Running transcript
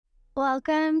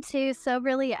Welcome to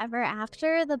Soberly Ever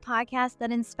After, the podcast that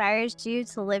inspires you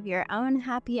to live your own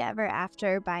happy ever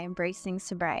after by embracing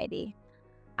sobriety.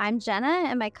 I'm Jenna,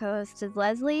 and my co-host is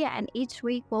Leslie, and each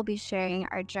week we'll be sharing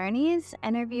our journeys,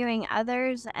 interviewing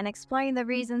others, and exploring the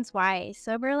reasons why a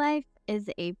sober life is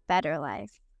a better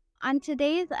life. On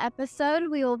today's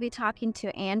episode, we will be talking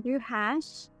to Andrew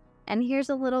Hash, and here's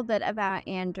a little bit about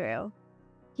Andrew.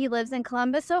 He lives in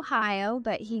Columbus, Ohio,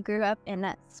 but he grew up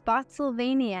in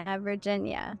Spotsylvania,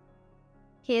 Virginia.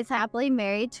 He is happily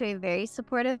married to a very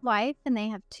supportive wife, and they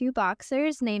have two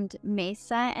boxers named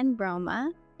Mesa and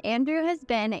Broma. Andrew has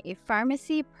been a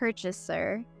pharmacy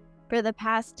purchaser for the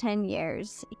past 10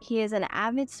 years. He is an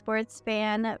avid sports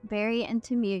fan, very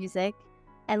into music,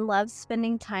 and loves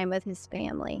spending time with his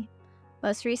family.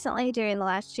 Most recently, during the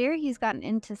last year, he's gotten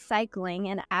into cycling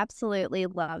and absolutely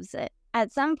loves it.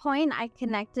 At some point, I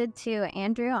connected to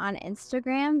Andrew on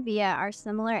Instagram via our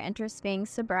similar interests being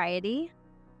sobriety.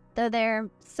 Though there are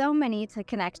so many to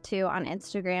connect to on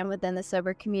Instagram within the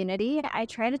sober community, I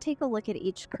try to take a look at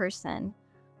each person.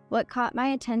 What caught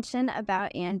my attention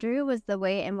about Andrew was the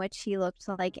way in which he looked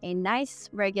like a nice,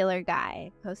 regular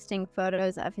guy, posting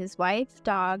photos of his wife,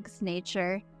 dogs,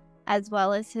 nature, as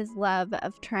well as his love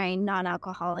of trying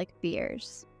non-alcoholic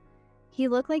beers. He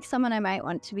looked like someone I might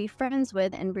want to be friends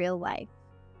with in real life.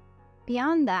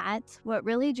 Beyond that, what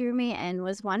really drew me in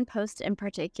was one post in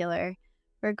particular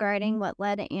regarding what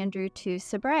led Andrew to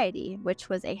sobriety, which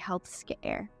was a health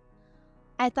scare.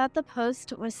 I thought the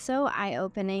post was so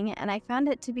eye-opening, and I found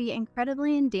it to be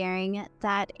incredibly endearing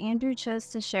that Andrew chose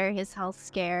to share his health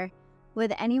scare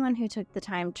with anyone who took the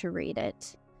time to read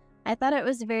it. I thought it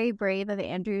was very brave of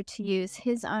Andrew to use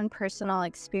his own personal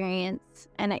experience,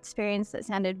 an experience that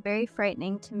sounded very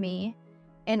frightening to me,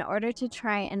 in order to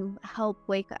try and help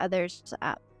wake others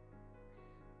up.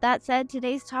 That said,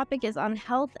 today's topic is on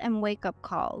health and wake-up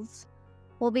calls.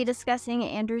 We'll be discussing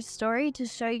Andrew's story to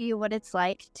show you what it's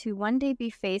like to one day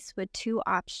be faced with two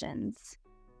options: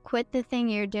 quit the thing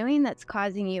you're doing that's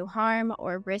causing you harm,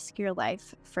 or risk your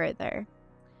life further.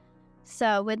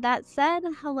 So with that said,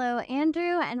 hello,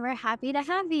 Andrew, and we're happy to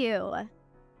have you.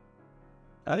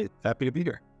 Hi, happy to be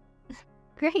here.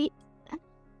 Great.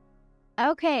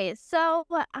 Okay, so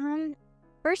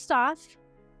first off,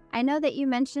 I know that you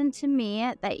mentioned to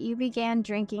me that you began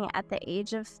drinking at the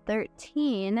age of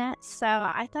 13, so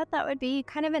I thought that would be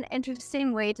kind of an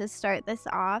interesting way to start this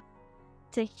off,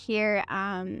 to hear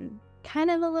kind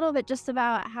of a little bit just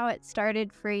about how it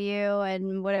started for you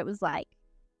and what it was like.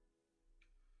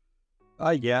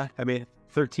 Yeah, I mean,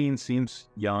 13 seems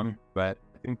young, but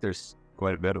I think there's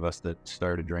quite a bit of us that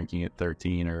started drinking at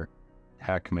 13, or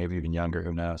heck, maybe even younger,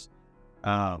 who knows.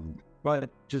 But it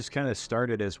just kind of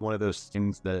started as one of those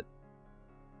things that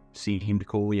seemed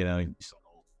cool,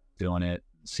 doing it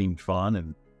seemed fun,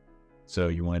 and so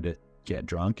you wanted to get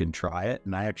drunk and try it.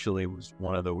 And I actually was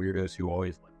one of the weirdos who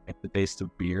always liked the taste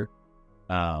of beer.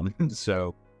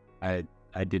 So I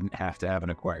didn't have to have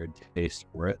an acquired taste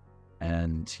for it.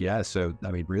 And yeah, so I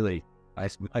mean, really,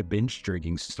 my binge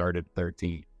drinking started at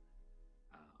 13,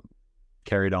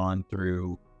 carried on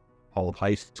through all of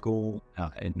high school,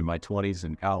 into my 20s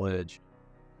and college.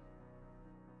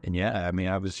 And yeah, I mean,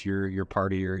 I was your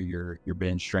partier, your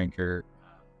binge drinker.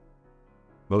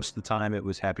 Most of the time it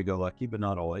was happy-go-lucky, but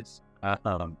not always.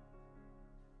 But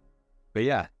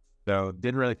yeah, so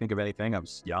didn't really think of anything. I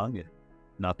was young and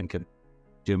nothing could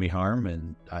do me harm,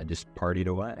 and I just partied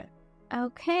away.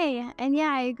 Okay, and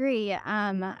yeah, I agree.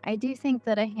 I do think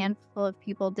that a handful of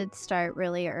people did start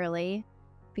really early,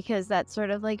 because that's sort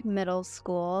of like middle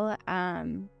school.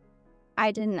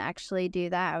 I didn't actually do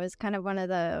that. I was kind of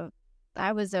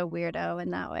I was a weirdo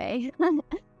in that way.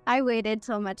 I waited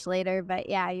till much later, but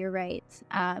yeah, you're right.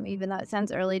 Even though it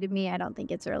sounds early to me, I don't think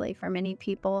it's early for many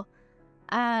people.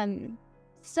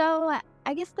 So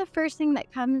I guess the first thing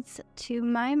that comes to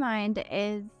my mind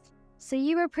is, so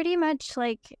you were pretty much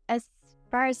like, as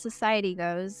far as society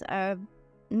goes, a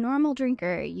normal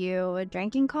drinker. You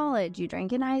drank in college, you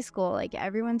drank in high school, like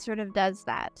everyone sort of does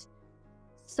that.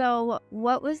 So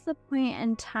what was the point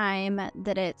in time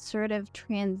that it sort of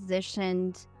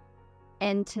transitioned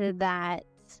into that,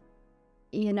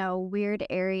 weird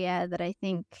area that I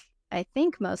think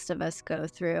most of us go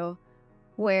through,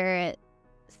 where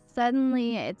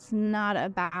suddenly it's not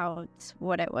about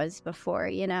what it was before,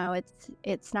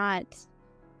 it's not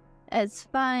as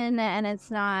fun, and it's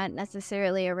not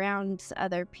necessarily around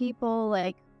other people.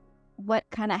 Like, what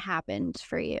kind of happened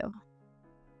for you?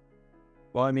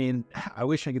 Well, I mean, I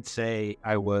wish I could say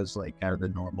I was like kind of the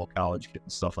normal college kid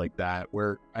and stuff like that,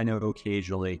 where I know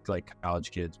occasionally like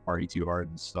college kids party too hard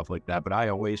and stuff like that, but I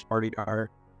always partied hard.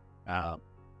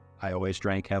 I always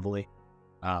drank heavily.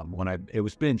 It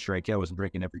was binge drinking. I wasn't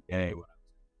drinking every day when I was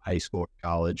in high school or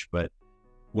college, but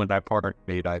when I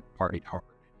partied hard.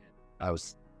 I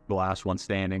was the last one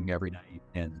standing every night,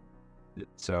 and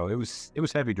so it was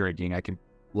heavy drinking. I can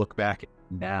look back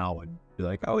now and be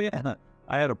like, oh yeah,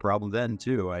 I had a problem then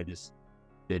too. I just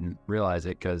didn't realize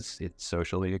it because it's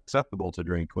socially acceptable to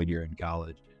drink when you're in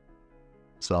college,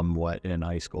 somewhat in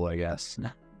high school, I guess.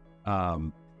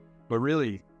 But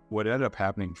really, what ended up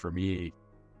happening for me,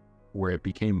 where it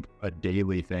became a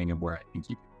daily thing, and where I think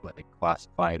you could like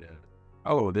classify it as,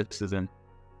 oh, this isn't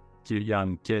a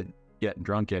young kid getting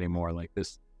drunk anymore. Like,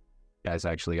 this guy's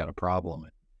actually got a problem.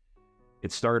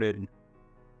 It started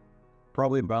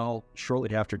probably about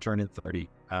shortly after turning 30.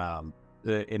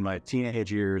 In my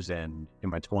teenage years and in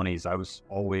my 20s, I was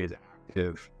always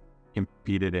active,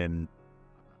 competed in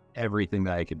everything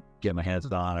that I could get my hands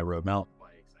on. I rode mountain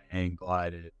bikes, I hang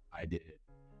glided, I did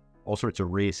all sorts of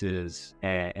races,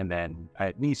 and then I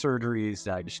had knee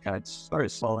surgeries. I just kind of started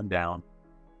slowing down.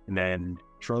 And then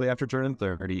shortly after turning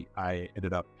 30, I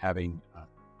ended up having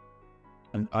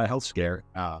a health scare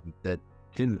that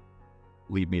didn't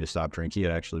lead me to stop drinking. It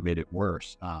actually made it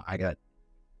worse. I got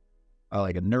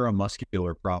like a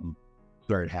neuromuscular problem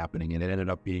started happening, and it ended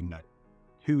up being a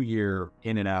 2-year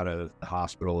in and out of the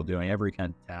hospital doing every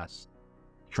kind of test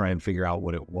to try and figure out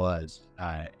what it was.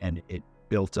 And it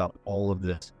built up all of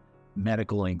this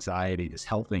medical anxiety, this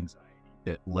health anxiety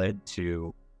that led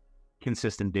to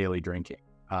consistent daily drinking,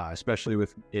 especially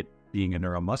with it being a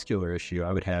neuromuscular issue.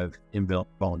 I would have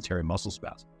involuntary muscle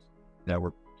spasms that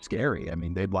were scary. I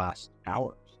mean, they'd last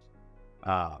hours.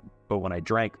 But when I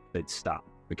drank, they'd stop,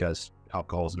 because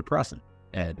alcohol is a depressant.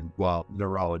 And while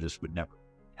neurologists would never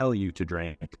tell you to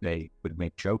drink, they would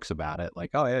make jokes about it,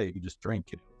 like, oh yeah, you can just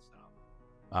drink and it'll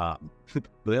stop. But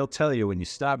they'll tell you when you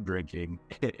stop drinking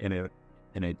and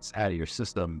it's out of your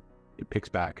system, it picks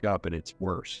back up and it's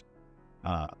worse.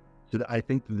 So I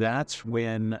think that's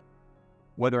when,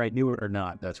 whether I knew it or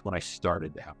not, that's when I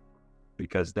started to have,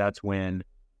 because that's when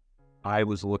I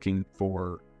was looking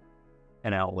for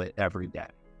an outlet every day,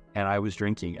 and I was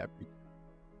drinking every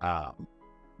day.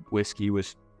 Whiskey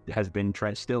has been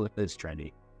still is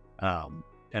trendy,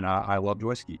 and I loved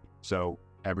whiskey, so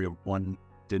everyone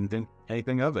didn't think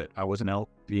anything of it. I wasn't out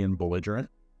being belligerent.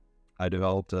 I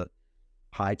developed a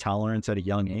high tolerance at a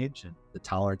young age, and the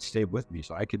tolerance stayed with me,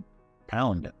 so I could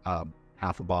pound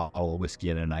half a bottle of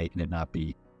whiskey in a night and it not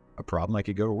be a problem. I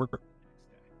could go to work the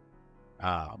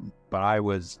next day. But I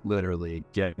was literally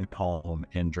getting home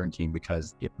and drinking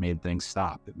because it made things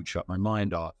stop. It would shut my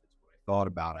mind off. It's what I thought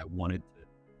about. I wanted to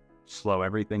slow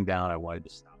everything down. I wanted to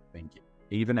stop thinking.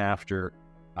 Even after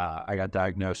I got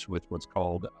diagnosed with what's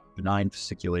called benign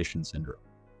fasciculation syndrome.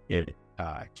 It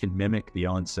can mimic the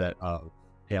onset of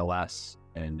ALS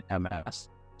and MS.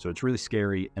 So it's really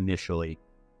scary initially.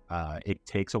 It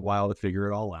takes a while to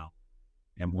figure it all out.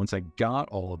 And once I got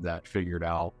all of that figured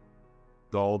out,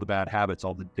 all the bad habits,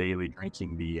 all the daily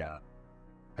drinking,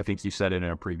 I think you said it in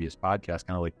a previous podcast,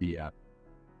 kind of like the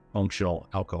functional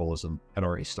alcoholism had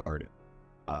already started.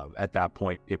 At that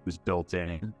point, it was built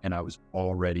in, and I was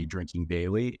already drinking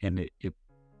daily. And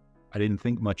I didn't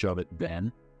think much of it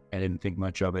then. I didn't think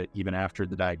much of it even after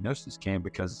the diagnosis came,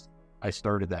 because I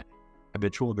started that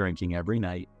habitual drinking every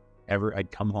night.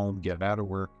 I'd come home, get out of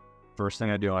work. First thing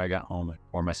I do, I got home, I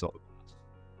pour myself a glass.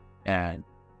 And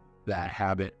that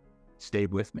habit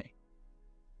stayed with me.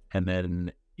 And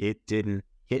then it didn't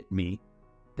hit me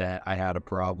that I had a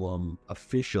problem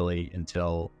officially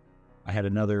until I had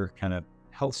another kind of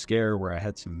health scare where I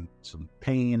had some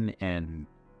pain, and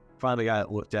finally got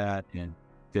it looked at and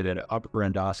did an upper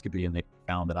endoscopy, and they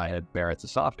found that I had Barrett's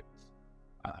esophagus.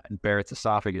 And Barrett's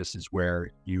esophagus is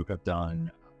where you have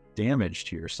done damage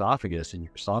to your esophagus, and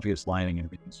your esophagus lining and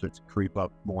everything starts to creep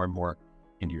up more and more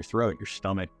into your throat, your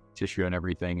stomach tissue and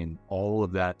everything, and all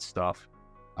of that stuff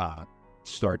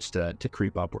starts to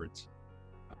creep upwards.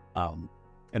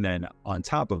 And then on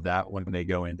top of that, when they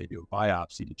go in, they do a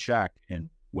biopsy to check, and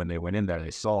when they went in there,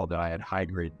 they saw that I had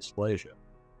high-grade dysplasia.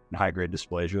 And high-grade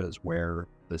dysplasia is where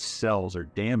the cells are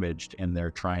damaged and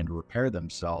they're trying to repair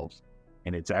themselves,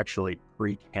 and it's actually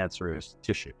precancerous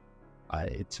tissue.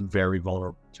 It's very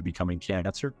vulnerable to becoming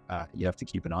cancer. You have to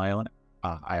keep an eye on it.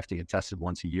 I have to get tested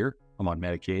once a year. I'm on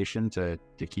medication to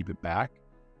keep it back.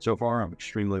 So far, I'm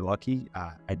extremely lucky.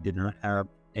 I did not have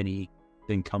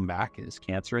anything come back as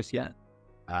cancerous yet.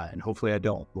 And hopefully I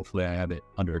don't. Hopefully I have it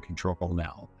under control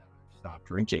now that I've stopped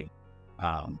drinking.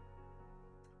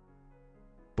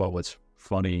 But what's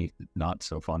funny, not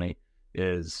so funny,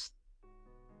 is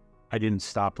I didn't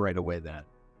stop right away then.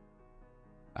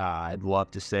 I'd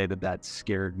love to say that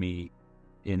scared me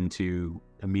into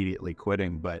immediately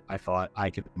quitting, but I thought I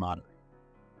could moderate.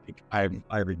 Like,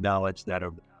 I've acknowledged that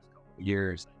over the past couple of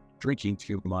years, drinking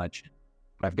too much,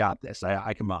 but I've got this.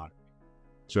 I can moderate.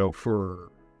 So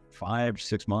for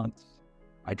 5-6 months,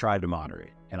 I tried to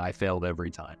moderate, and I failed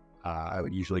every time. I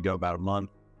would usually go about a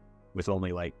month with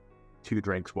only like 2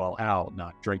 drinks while out,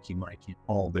 not drinking when I came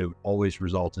home. It would always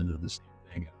result into the same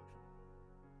thing of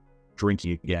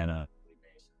drinking again on a daily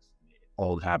basis.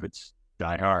 Old habits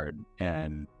die hard.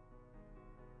 And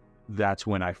that's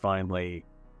when I finally,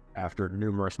 after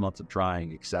numerous months of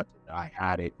trying, accepted that I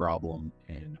had a problem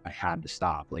and I had to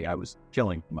stop. Like, I was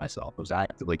killing myself. I was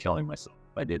actively killing myself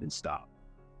if I didn't stop.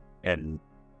 And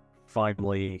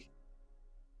finally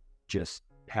just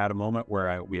had a moment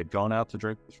where we had gone out to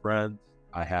drink with friends.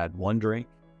 I had one drink,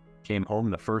 came home.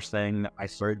 The first thing I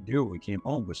started to do when we came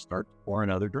home was start to pour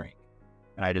another drink.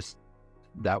 And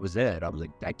that was it. I was like,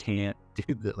 I can't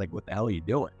do that. Like, what the hell are you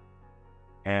doing?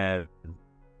 And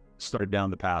started down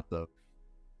the path of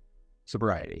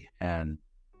sobriety. And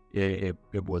it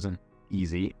wasn't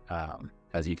easy,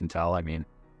 as you can tell. I mean,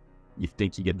 you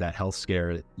think you get that health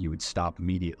scare that you would stop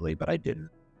immediately, but I didn't.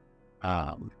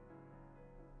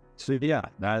 So yeah,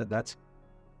 that's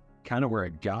kind of where I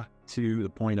got to the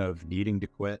point of needing to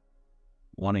quit,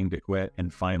 wanting to quit,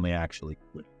 and finally actually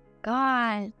quit.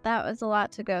 God, that was a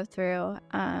lot to go through.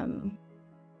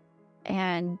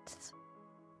 And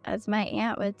as my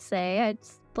aunt would say,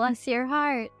 it's bless your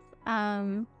heart.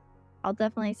 I'll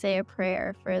definitely say a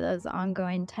prayer for those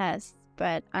ongoing tests.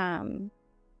 But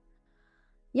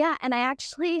yeah, and I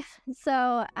actually,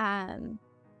 so kind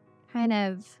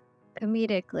of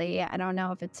comedically, I don't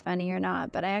know if it's funny or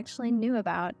not, but I actually knew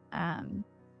about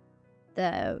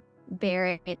the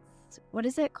Barrett's, what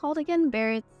is it called again?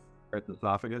 Barrett's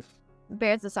esophagus?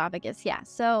 Barrett's esophagus, yeah.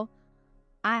 So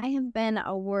I have been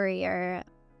a worrier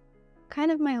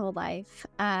kind of my whole life.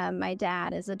 My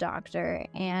dad is a doctor,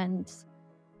 and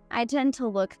I tend to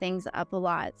look things up a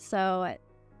lot. So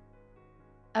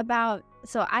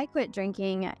I quit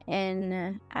drinking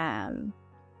in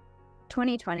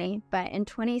 2020, but in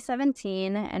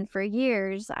 2017, and for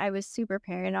years, I was super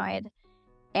paranoid.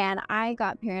 And I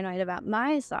got paranoid about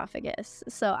my esophagus.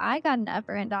 So I got an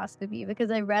upper endoscopy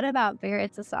because I read about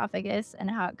Barrett's esophagus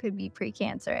and how it could be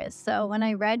precancerous. So when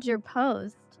I read your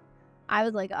post, I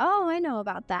was like, oh, I know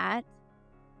about that.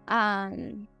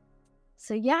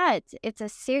 So yeah, it's a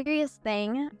serious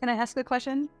thing. Can I ask a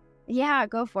question? Yeah,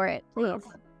 go for it, please.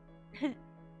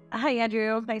 Hi,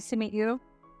 Andrew. Nice to meet you.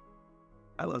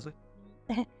 Hi, Leslie.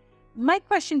 My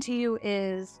question to you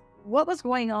is, what was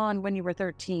going on when you were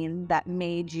 13 that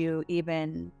made you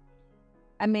even,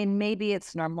 I mean, maybe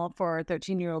it's normal for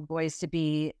 13-year-old boys to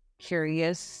be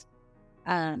curious.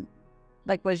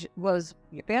 Like, was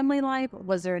your family life,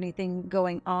 was there anything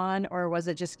going on, or was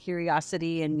it just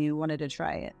curiosity and you wanted to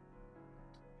try it?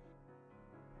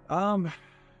 I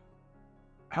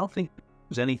don't think there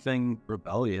was anything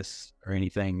rebellious or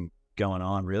anything going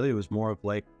on, really. It was more of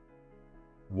like,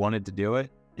 wanted to do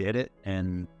it, did it,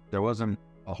 and there wasn't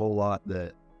a whole lot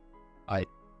that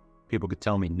people could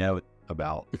tell me no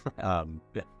about.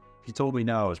 If you told me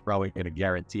no, I was probably going to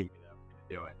guarantee me that I was going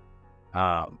to do it.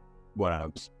 When I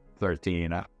was 13,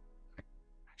 when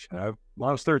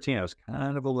I was 13, I was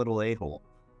kind of a little a-hole.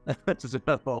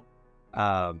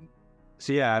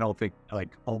 So yeah, I don't think, like,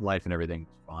 home life and everything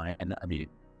was fine. And I mean,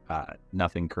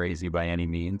 nothing crazy by any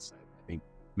means. I think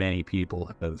many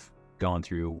people have gone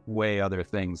through way other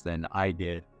things than I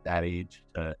did at that age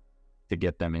to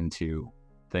get them into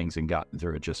things and gotten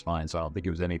through it just fine. So I don't think it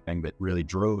was anything that really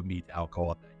drove me to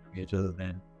alcohol at that age, other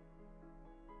than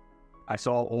I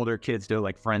saw older kids do,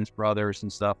 like friends' brothers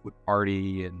and stuff would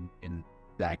party and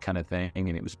that kind of thing.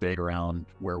 And it was big around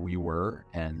where we were,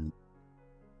 and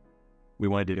we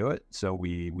wanted to do it. So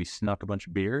we snuck a bunch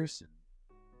of beers and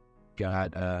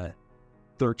got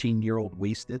 13-year-old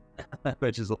wasted,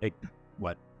 which is like,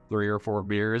 what, 3 or 4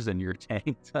 beers and you're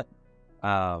tanked.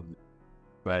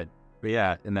 But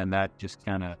yeah, and then that just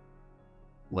kind of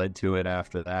led to it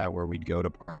after that, where we'd go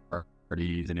to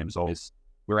parties, and it was always,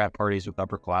 we were at parties with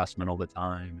upperclassmen all the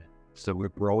time. So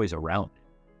we're always around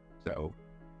it. So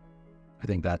I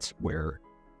think that's where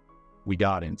we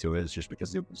got into it, is just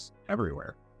because it was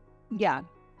everywhere. Yeah.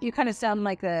 You kind of sound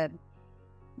like a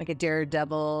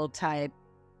daredevil type,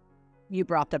 you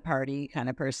brought the party kind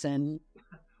of person.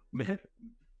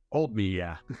 Old me,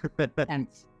 yeah. And,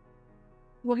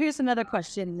 well, here's another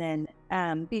question then.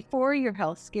 Before your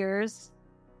health scares,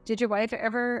 did your wife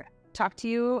ever talk to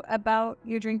you about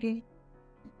your drinking?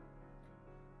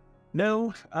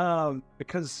 No,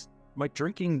 because my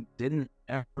drinking didn't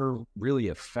ever really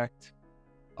affect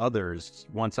others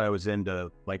once I was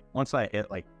into, like, once I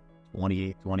hit like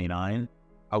 28, 29,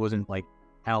 I wasn't like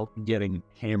out getting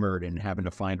hammered and having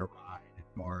to find a ride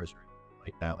at bars or anything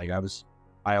like that. Like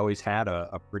I always had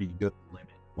a pretty good limit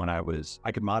when I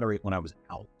could moderate when I was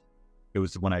out. It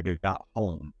was when I got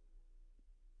home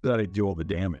that I do all the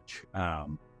damage.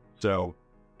 And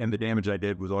the damage I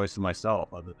did was always to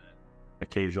myself, other than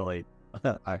occasionally,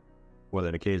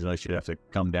 she'd have to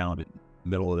come down in the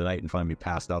middle of the night and find me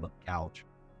passed out on the couch.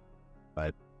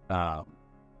 But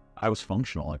I was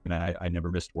functional. I mean, I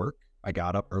never missed work. I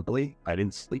got up early. I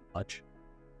didn't sleep much.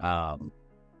 I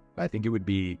think it would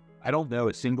be, I don't know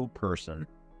a single person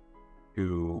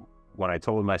who, when I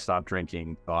told them I stopped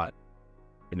drinking, thought,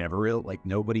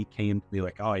 nobody came to me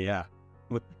like, oh yeah,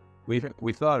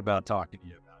 we thought about talking to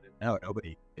you about it. No,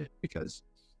 nobody did, because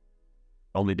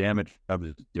only damage I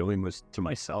was doing was to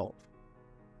myself.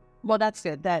 Well, that's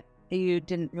good that you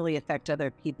didn't really affect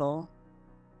other people.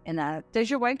 And does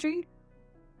your wife drink?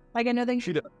 Like, I know they...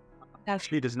 She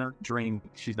does not drink.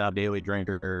 She's not a daily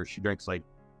drinker. She drinks like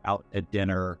out at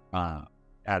dinner,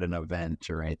 at an event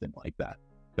or anything like that.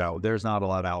 So there's not a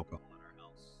lot of alcohol in our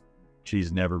house.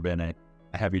 She's never been a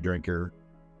heavy drinker.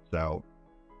 So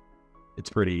it's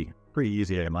pretty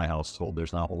easy in my household.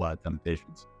 There's not a whole lot of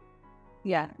temptations.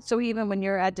 Yeah. So even when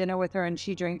you're at dinner with her and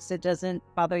she drinks, it doesn't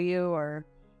bother you,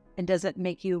 and does it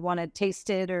make you want to taste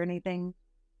it or anything?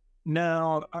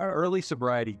 No, our early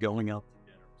sobriety going out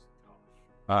to dinner was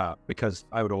tough, because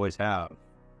I would always have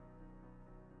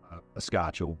a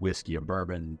scotch, a whiskey, a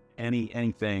bourbon,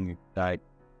 anything that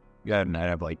I'd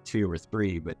have like 2 or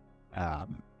 3, but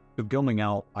going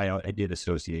out, I did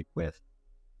associate with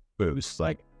booze,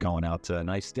 like going out to a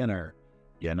nice dinner,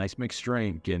 a nice mixed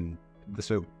drink. And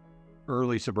so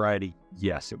early sobriety,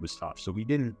 yes, it was tough. So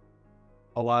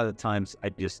a lot of the times I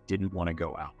just didn't want to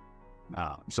go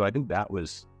out. So I think that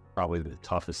was probably the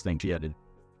toughest thing she had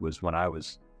was when I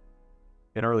was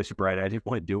in early sobriety. I didn't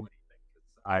want to do anything.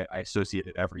 I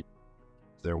associated everything.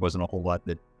 There wasn't a whole lot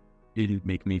that didn't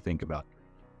make me think about drinking.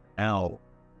 Now,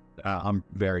 I'm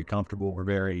very comfortable. We're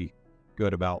very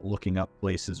good about looking up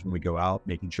places when we go out,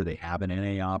 making sure they have an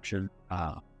NA option.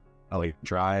 I like to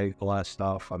try a lot of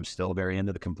stuff. I'm still very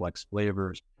into the complex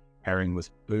flavors, pairing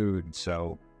with food.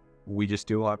 So we just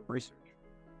do a lot of research.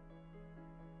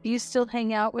 Do you still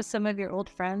hang out with some of your old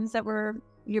friends that were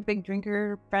your big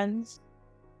drinker friends?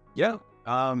 Yeah,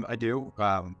 I do.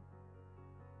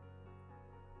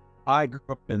 I grew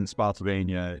up in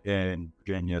Spotsylvania in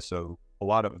Virginia, so a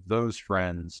lot of those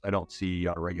friends I don't see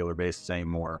on a regular basis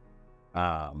anymore.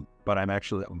 But I'm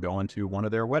going to one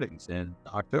of their weddings in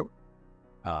October.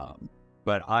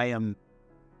 But I am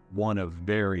one of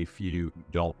very few who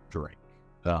don't drink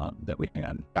that we can.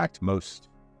 In fact, when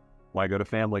I go to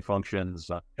family functions,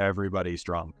 everybody's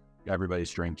drunk, everybody's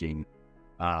drinking.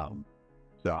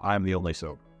 So I'm the only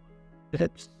sober.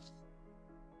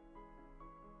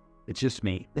 It's just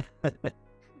me.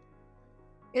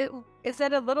 Is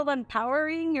that a little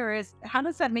empowering, or how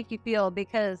does that make you feel?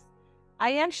 Because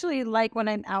I actually like when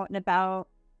I'm out and about,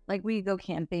 like we go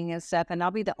camping and stuff, and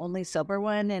I'll be the only sober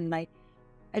one, and like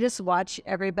I just watch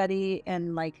everybody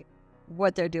and like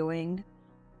what they're doing,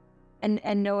 and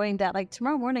knowing that like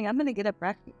tomorrow morning I'm gonna get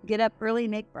up early,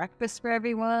 make breakfast for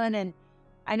everyone, and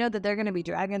I know that they're gonna be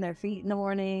dragging their feet in the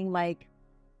morning. Like,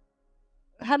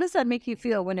 how does that make you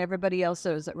feel when everybody else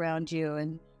is around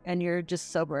you and you're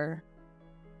just sober?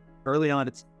 Early on,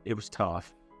 it was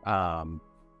tough.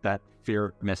 That fear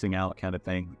of missing out kind of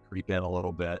thing would creep in a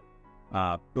little bit.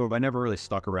 But I never really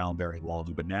stuck around very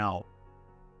long. But now,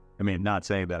 I mean, not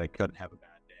saying that I couldn't have a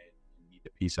bad day and need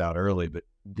to peace out early, but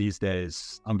these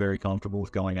days I'm very comfortable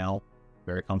with going out,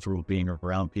 very comfortable with being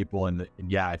around people. And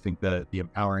yeah, I think the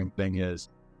empowering thing is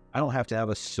I don't have to have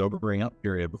a sobering up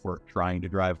period before trying to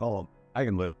drive home. I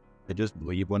just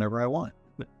leave whenever I want.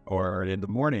 Or in the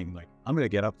morning, like I'm going to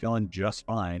get up feeling just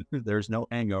fine. There's no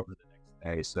hangover the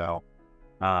next day. So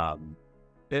a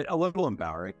little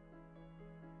empowering.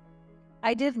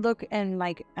 I did look and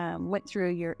went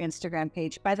through your Instagram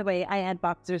page. By the way, I had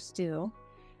boxers too.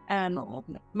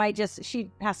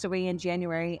 She passed away in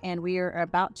January, and we are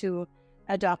about to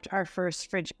adopt our first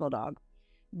French bulldog.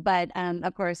 But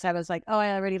of course, I was like, oh,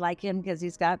 I already like him because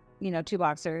he's got 2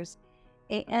 boxers.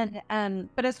 And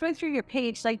but I was going through your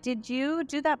page. Like, did you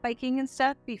do that biking and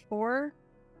stuff before,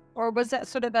 or was that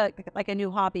sort of like a new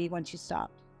hobby once you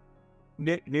stopped?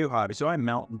 New hobby. So I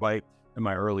mountain biked in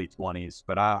my early 20s,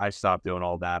 but I stopped doing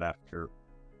all that after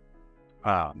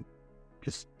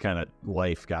just kind of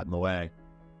life got in the way.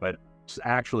 But it's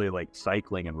actually like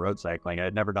cycling and road cycling, I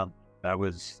had never done. I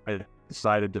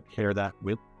decided to pair that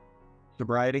with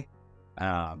sobriety,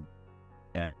 and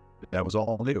that was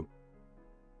all new.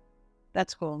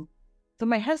 That's cool. So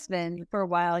my husband, for a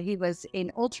while, he was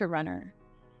an ultra runner.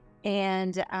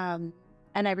 And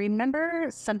I remember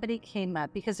somebody came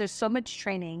up because there's so much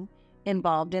training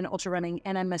involved in ultra running,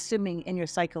 and I'm assuming in your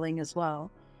cycling as well.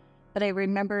 But I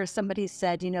remember somebody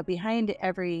said, behind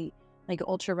every like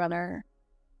ultra runner,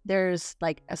 there's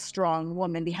like a strong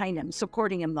woman behind him,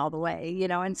 supporting him all the way,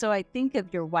 And so I think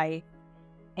of your wife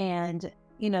and,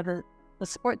 the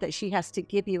support that she has to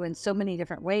give you in so many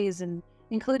different ways, and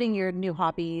including your new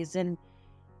hobbies and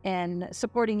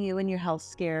supporting you in your health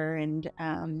scare. And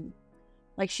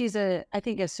like she's I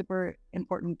think a super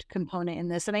important component in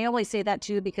this. And I always say that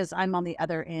too, because I'm on the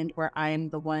other end where I'm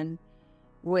the one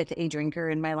with a drinker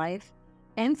in my life.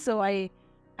 And so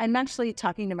I'm actually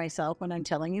talking to myself when I'm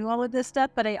telling you all of this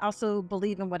stuff, but I also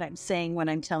believe in what I'm saying when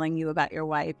I'm telling you about your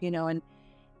wife,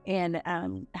 and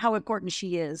how important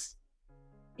she is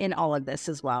in all of this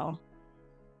as well.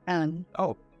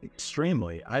 Oh,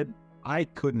 extremely. I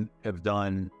couldn't have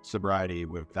done sobriety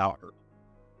without her,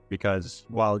 because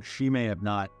while she may have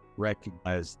not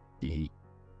recognized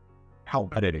how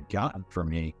bad it had gotten for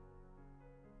me,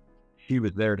 she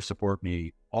was there to support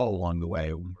me all along the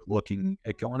way. When we're looking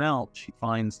at going out, she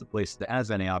finds the place that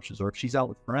has any options, or if she's out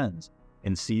with friends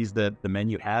and sees that the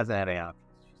menu has any options,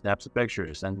 she snaps a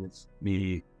picture, sends it to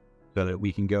me so that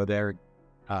we can go there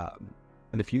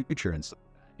in the future and stuff.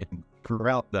 And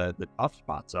throughout the tough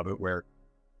spots of it where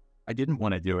I didn't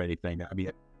want to do anything. I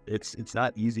mean, it's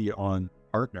not easy on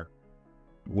partner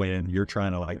when you're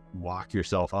trying to like lock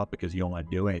yourself up because you don't want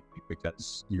to do anything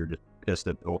because you're just pissed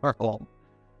at the world.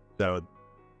 So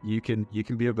you can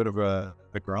be a bit of a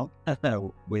grump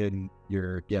when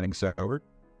you're getting sober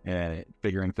and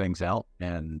figuring things out.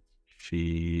 And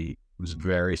she was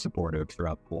very supportive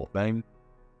throughout the whole thing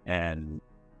and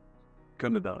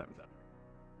couldn't have done it without her.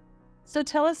 So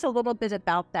tell us a little bit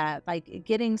about that, like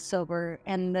getting sober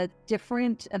and the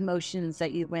different emotions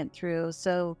that you went through.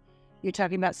 So you're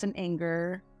talking about some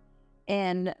anger,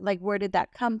 and like, where did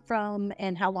that come from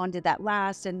and how long did that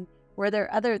last? And were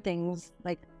there other things,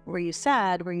 like, were you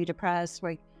sad? Were you depressed?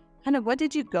 What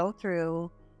did you go through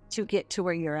to get to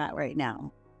where you're at right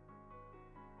now?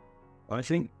 I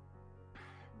think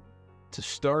to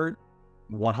start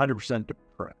 100%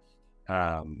 depressed.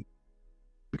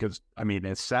 Because, I mean,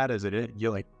 as sad as it is,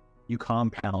 you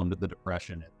compound the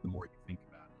depression the more you think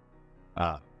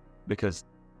about it. Because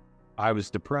I was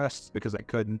depressed because I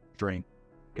couldn't drink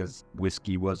because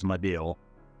whiskey was my deal.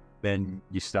 Then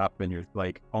you stop and you're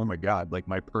like, oh my God, like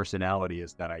my personality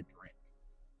is that I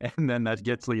drink. And then that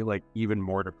gets you like even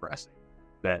more depressing.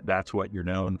 That's what you're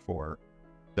known for.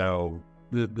 So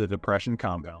the depression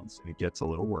compounds and it gets a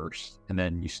little worse. And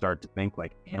then you start to think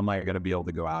like, am I going to be able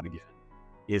to go out again?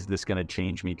 Is this going to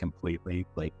change me completely?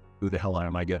 Like, who the hell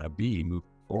am I going to be moving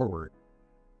forward?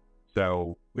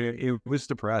 So it was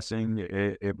depressing.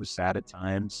 It was sad at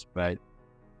times, but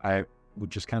I would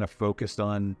just kind of focused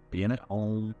on being at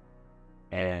home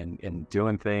and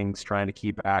doing things, trying to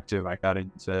keep active. I got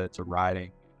into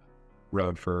riding,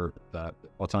 rode for the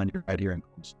autonomous ride here in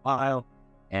Ohio,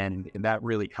 and that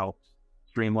really helped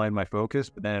streamline my focus.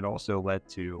 But then it also led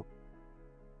to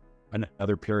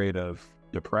another period of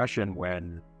depression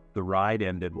when the ride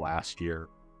ended last year.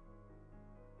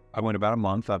 I went about a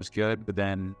month, I was good, but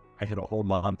then I hit a whole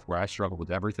month where I struggled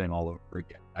with everything all over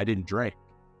again. I didn't drink,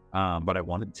 but I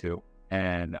wanted to.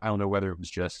 And I don't know whether it was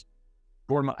just,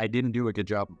 I didn't do a good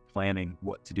job of planning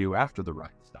what to do after the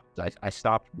ride stopped. I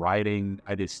stopped riding.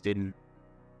 I just didn't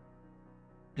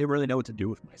really know what to do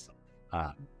with myself.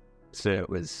 So it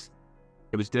was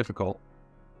difficult.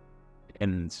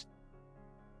 And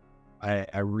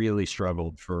I really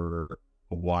struggled for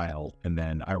a while. And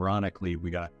then ironically,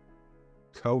 we got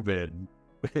COVID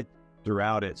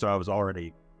throughout it. So I was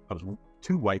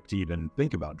too wiped to even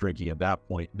think about drinking at that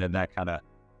point. And then that kind of,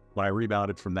 when I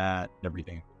rebounded from that,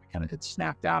 everything kind of had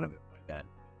snapped out of it by then.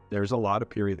 There's a lot of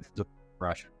periods of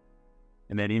depression.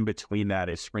 And then in between that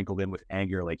is sprinkled in with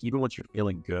anger. Like even once you're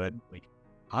feeling good, like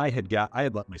I had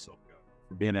let myself go.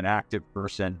 For being an active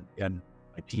person in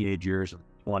my teenage years and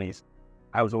 20s,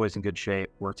 I was always in good shape,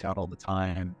 worked out all the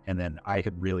time. And then I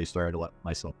had really started to let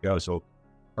myself go. So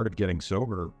part of getting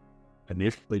sober,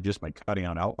 initially just by cutting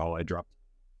out alcohol, I dropped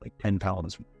like 10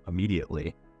 pounds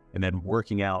immediately. And then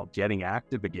working out, getting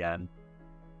active again,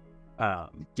 I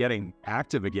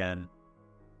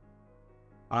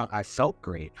felt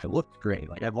great. I looked great.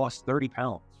 Like I lost 30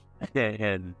 pounds.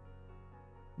 And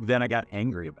then I got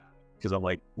angry about it because I'm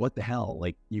like, what the hell?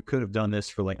 Like you could have done this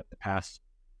for like the past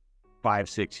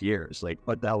 5-6 years. Like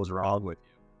what the hell was wrong with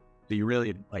you? So you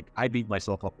really, like, I beat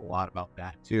myself up a lot about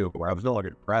that too, where I was no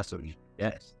longer depressed. I was just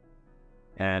pissed.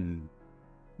 And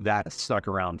that stuck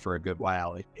around for a good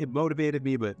while. It motivated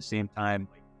me, but at the same time,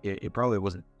 it probably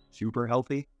wasn't super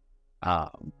healthy.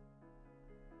 But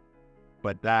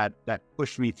that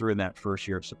pushed me through in that first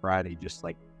year of sobriety, just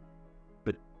like,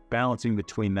 but balancing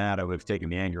between that, I would have taken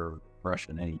the anger or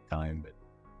depression any time. But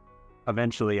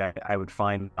eventually I would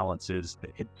find balances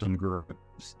that hit some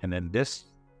grooves. And then this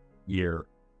year,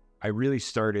 I really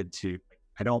started to,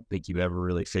 I don't think you ever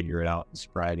really figure it out in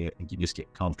sobriety. I think you just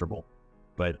get comfortable.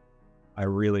 But I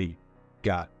really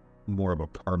got more of a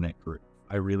permanent groove.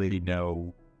 I really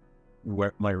know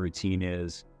what my routine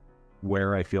is,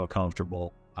 where I feel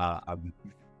comfortable. I'm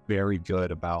very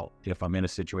good about if I'm in a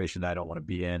situation that I don't want to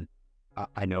be in.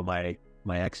 I know my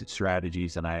exit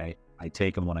strategies, and I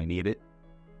take them when I need it.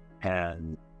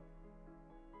 And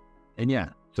yeah,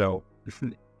 so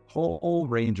whole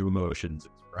range of emotions,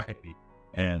 right?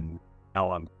 And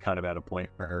now I'm kind of at a point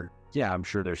where, yeah, I'm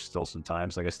sure there's still some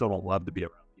times, like I still don't love to be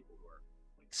around people who are like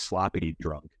sloppy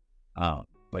drunk.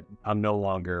 But I'm no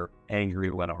longer angry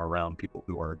when I'm around people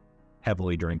who are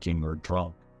heavily drinking or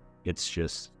drunk. It's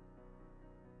just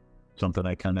something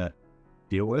I kind of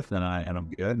deal with, and I'm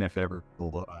good. And if ever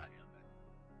I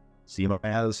see my out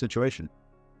of the situation.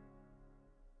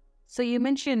 So you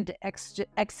mentioned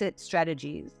exit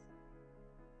strategies.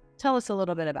 Tell us a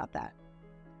little bit about that.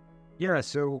 Yeah.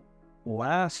 So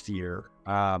last year,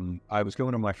 I was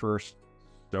going to my first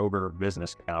sober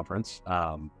business conference,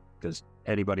 because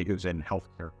anybody who's in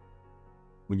healthcare,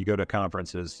 when you go to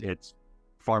conferences, it's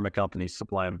pharma companies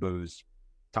supplying booze,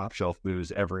 top shelf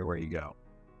booze everywhere you go.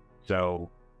 So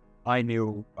I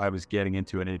knew I was getting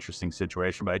into an interesting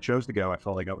situation, but I chose to go. I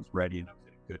felt like I was ready and I was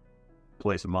in a good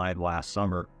place of mind last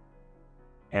summer.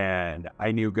 And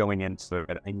I knew going into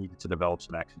it, I needed to develop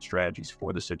some exit strategies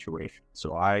for the situation.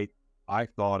 So I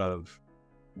thought of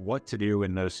what to do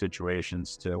in those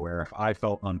situations to where if I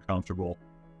felt uncomfortable,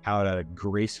 how to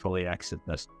gracefully exit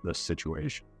this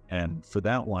situation. And for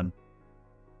that one,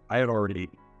 I had already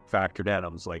factored in. I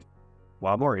was like,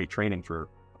 well, I'm already training for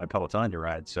my Peloton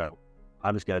ride, so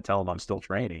I'm just going to tell them I'm still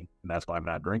training, and that's why I'm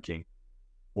not drinking.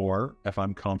 Or if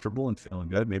I'm comfortable and feeling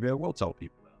good, maybe I will tell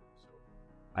people that. So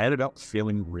I ended up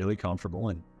feeling really comfortable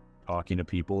and talking to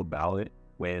people about it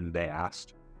when they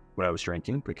asked what I was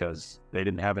drinking, because they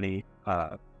didn't have any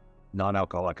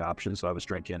non-alcoholic options, so I was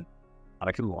drinking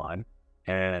Anakin wine.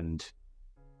 And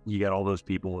you get all those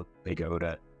people, they go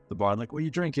to the bar and like, what are you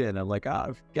drinking? And I'm like,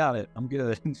 I've got it, I'm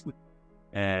good.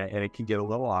 And it can get a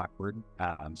little awkward.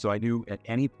 So I knew at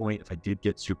any point, if I did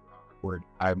get super awkward,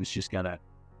 I was just going to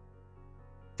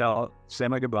say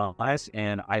my goodbyes.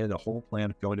 And I had a whole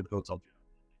plan of going to the hotel gym.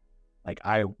 Like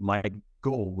my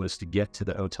goal was to get to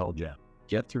the hotel gym,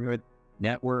 get through it,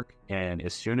 network. And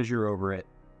as soon as you're over it,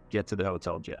 get to the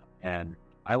hotel gym. And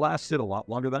I lasted a lot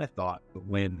longer than I thought. But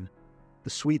when the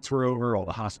suites were over, all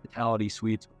the hospitality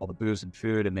suites, all the booze and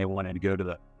food, and they wanted to go to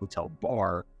the hotel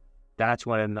bar, that's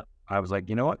when I was like,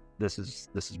 you know what? This is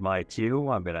my cue.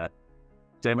 I'm going to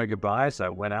say my goodbyes. So I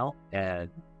went out and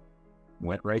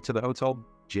went right to the hotel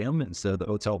gym instead of the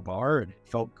hotel bar, and it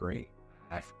felt great.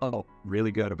 I felt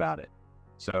really good about it.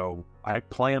 So I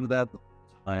planned that the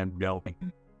whole time, knowing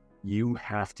you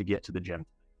have to get to the gym.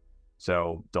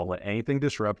 So don't let anything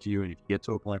disrupt you. And if you get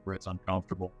to a point where it's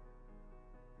uncomfortable,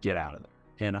 get out of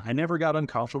there. And I never got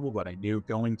uncomfortable, but I knew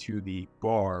going to the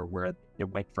bar where it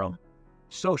went from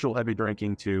social heavy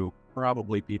drinking to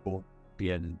probably people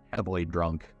being heavily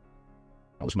drunk,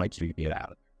 that was my cue to get out of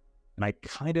there. And I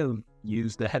kind of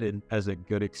use that as a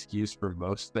good excuse for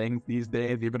most things these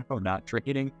days, even if I'm not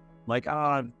training. Like,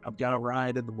 I've got a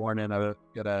ride in the morning, I've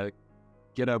got to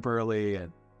get up early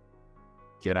and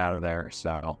get out of there.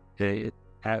 So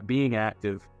being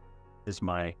active is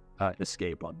my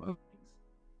escape on most things.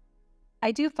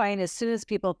 I do find as soon as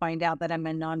people find out that I'm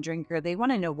a non-drinker, they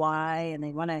want to know why, and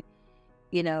they want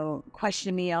to,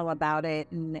 question me all about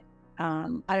it. And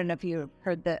I don't know if you've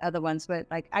heard the other ones, but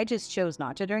like, I just chose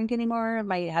not to drink anymore.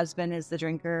 My husband is the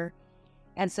drinker.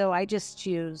 And so I just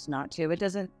choose not to. It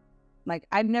doesn't, like,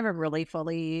 I've never really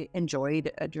fully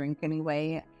enjoyed a drink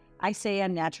anyway. I say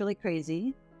I'm naturally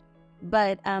crazy,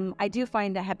 but I do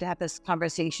find I have to have this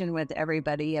conversation with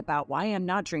everybody about why I'm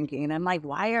not drinking. And I'm like,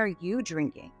 why are you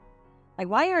drinking? Like,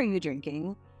 why are you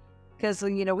drinking? Because,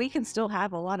 we can still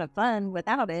have a lot of fun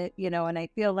without it, and I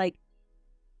feel like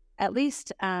at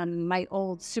least my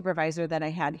old supervisor that I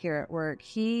had here at work,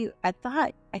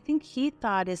 I think he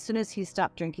thought as soon as he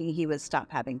stopped drinking, he would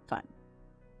stop having fun.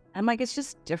 I'm like, it's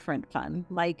just different fun.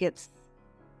 Like,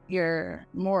 you're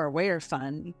more aware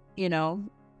fun, Like,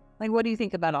 what do you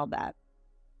think about all that?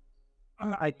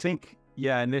 I think,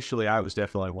 initially I was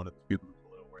definitely one of the people a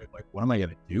little worried, like, what am I going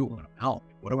to do when I'm out?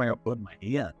 What am I going to put in my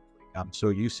hand? Like, I'm so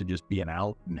used to just being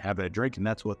out and having a drink, and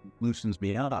that's what loosens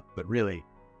me up. But really,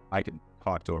 I can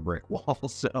talk to a brick wall,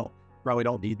 so probably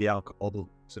don't need the alcohol to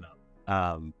loosen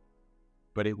up.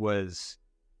 But it was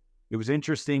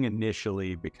interesting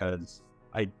initially because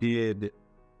I did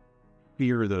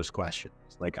fear those questions.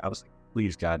 Like I was like,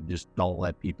 please God, just don't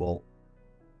let people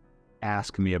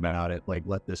ask me about it. Like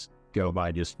let this go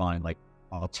by just fine. Like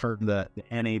I'll turn the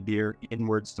NA beer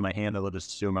inwards to my hand and they'll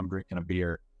just assume I'm drinking a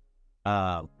beer.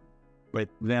 But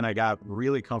then I got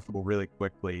really comfortable really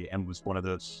quickly and was one of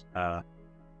those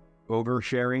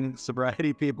oversharing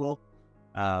sobriety people,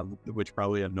 which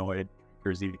probably annoyed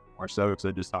drinkers even more so because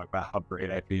I just talk about how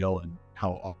great I feel and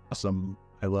how awesome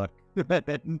I look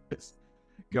and just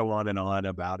go on and on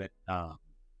about it.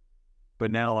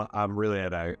 But now I'm really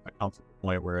at a comfortable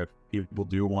point where if people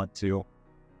do want to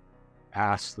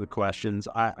ask the questions,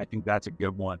 I think that's a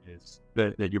good one is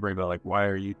that you bring about, like, why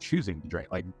are you choosing to drink?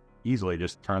 Like easily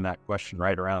just turn that question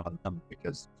right around on them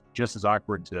because it's just as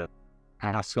awkward to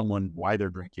ask someone why they're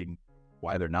drinking,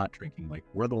 why they're not drinking. Like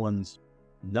we're the ones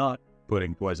not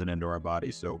putting poison into our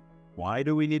bodies. So why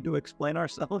do we need to explain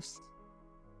ourselves?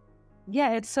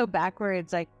 Yeah, it's so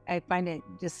backwards. I find it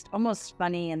just almost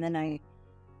funny. And then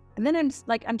I'm just,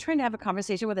 like, I'm trying to have a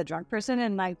conversation with a drunk person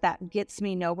and like that gets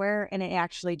me nowhere. And it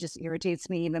actually just irritates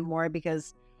me even more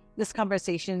because this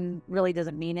conversation really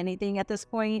doesn't mean anything at this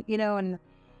point, you know? And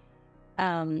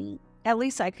at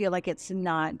least I feel like it's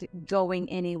not going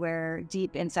anywhere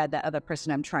deep inside the other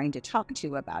person I'm trying to talk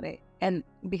to about it. And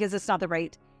because it's not the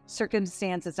right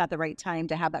circumstance, it's not the right time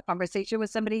to have that conversation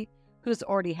with somebody who's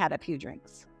already had a few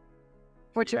drinks.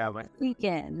 For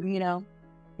weekend, you know?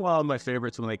 Well, my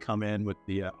favorites when they come in with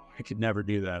the, I could never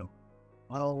do that.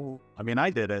 Well, I mean,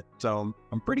 I did it, so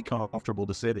I'm pretty comfortable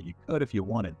to say that you could if you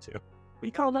wanted to.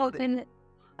 We call Although it.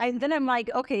 then I'm like,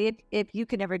 okay, if you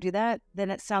could never do that,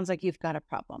 then it sounds like you've got a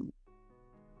problem.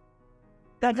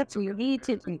 That's what you need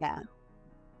to do that.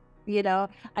 You know,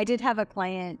 I did have a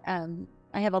client,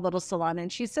 I have a little salon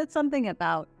and she said something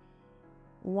about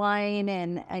wine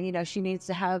and, you know, she needs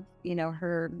to have, you know,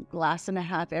 her glass and a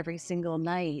half every single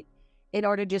night in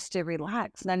order just to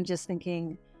relax. And I'm just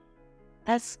thinking,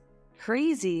 that's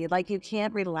crazy. Like you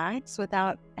can't relax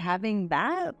without having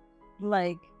that.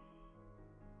 Like,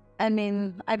 I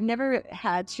mean, I've never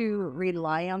had to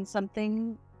rely on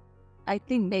something. I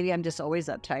think maybe I'm just always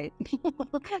uptight,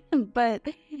 but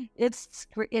it's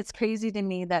crazy to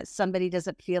me that somebody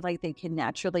doesn't feel like they can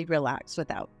naturally relax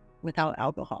without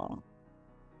alcohol.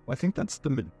 Well, I think that's the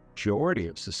majority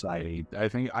of society. I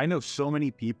think I know so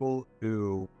many people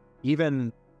who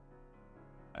even,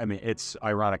 I mean, it's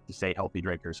ironic to say healthy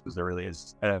drinkers because there really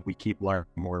is, we keep learning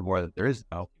more and more that there is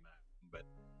no healthy man, but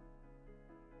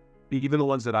even the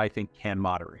ones that I think can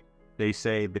moderate, they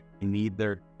say that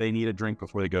they need a drink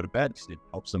before they go to bed because it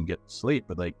helps them get to sleep.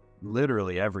 But like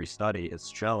literally every study has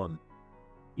shown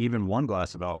even one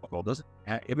glass of alcohol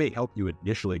it may help you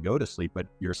initially go to sleep, but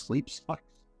your sleep sucks.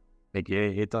 Like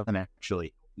it doesn't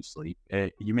actually help you sleep.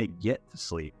 You may get to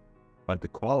sleep, but the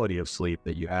quality of sleep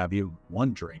that you have, you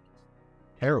one drink,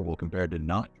 is terrible compared to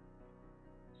not.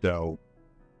 So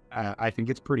I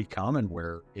think it's pretty common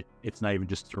where it's not even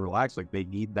just to relax. Like they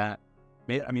need that.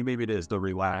 I mean, maybe it is the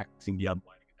relaxing, the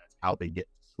unwinding, and that's how they get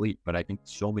to sleep. But I think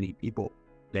so many people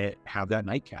that have that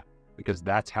nightcap because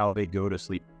that's how they go to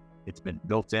sleep. It's been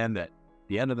built in that at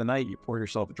the end of the night, you pour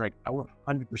yourself a drink. I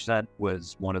 100%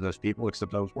 was one of those people,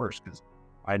 except I was worse because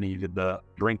I needed the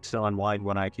drink to unwind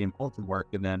when I came home from work.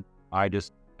 And then I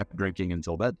just kept drinking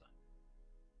until bedtime.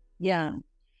 Yeah.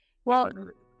 Well,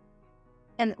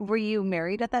 and were you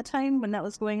married at that time when that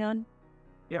was going on?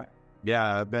 Yeah.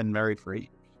 Yeah, I've been married for 8 years.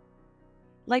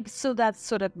 Like, so that's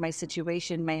sort of my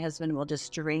situation. My husband will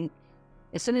just drink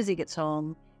as soon as he gets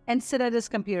home and sit at his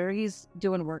computer. He's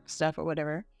doing work stuff or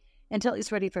whatever until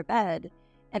he's ready for bed.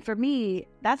 And for me,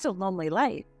 that's a lonely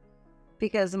life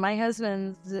because my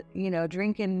husband's, you know,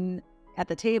 drinking at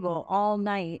the table all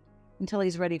night until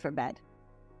he's ready for bed.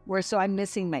 So I'm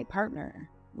missing my partner.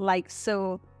 Like,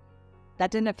 so that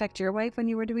didn't affect your wife when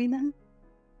you were doing that?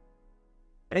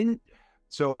 And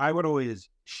so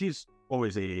she's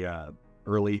always a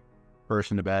early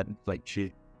person to bed. Like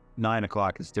 9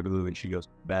 o'clock is typically when she goes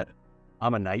to bed.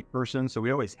 I'm a night person, so we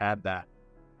always had that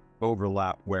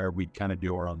overlap where we kind of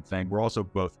do our own thing. We're also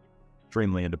both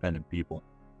extremely independent people.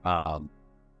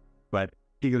 But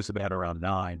he goes to bed around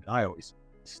 9. I always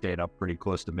stayed up pretty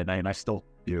close to midnight, and I still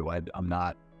do. I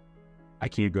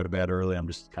can't go to bed early. I'm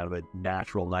just kind of a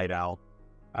natural night owl.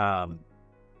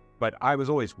 But I was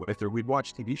always with her. We'd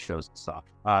watch TV shows and stuff.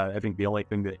 I think the only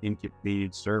thing that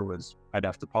inconvenienced her was I'd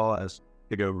have to pause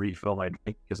to go refill my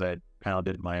drink because I had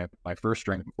pounded my first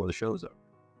drink before the show was over.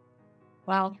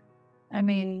 Wow. I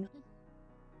mean,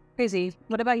 crazy.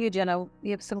 What about you, Jenna?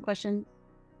 You have some questions?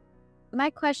 My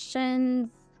questions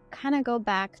kind of go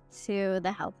back to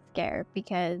the health scare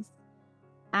because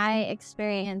I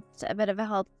experienced a bit of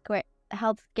a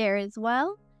health scare as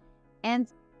well. And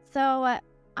so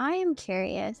I am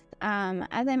curious.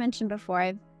 As I mentioned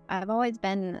before, I've always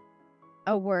been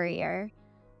a worrier.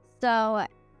 So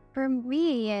for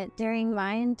me, during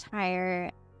my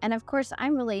entire, and of course,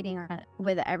 I'm relating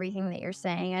with everything that you're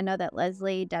saying. I know that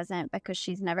Leslie doesn't because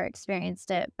she's never experienced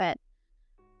it, but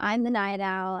I'm the night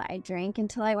owl. I drank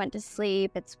until I went to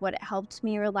sleep. It's what helped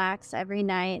me relax every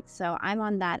night. So I'm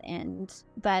on that end.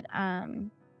 But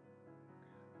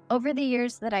over the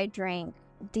years that I drank,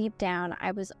 deep down,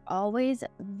 I was always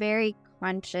very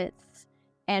conscious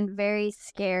and very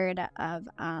scared of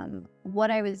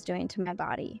what I was doing to my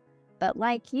body. But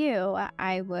like you,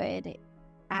 I would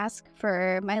ask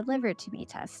for my liver to be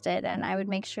tested, and I would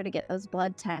make sure to get those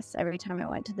blood tests every time I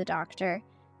went to the doctor.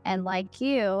 And like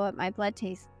you, my blood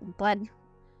tests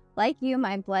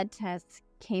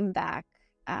came back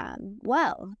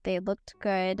well. They looked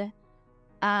good.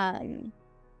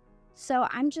 So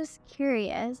I'm just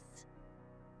curious,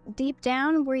 deep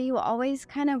down, were you always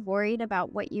kind of worried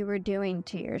about what you were doing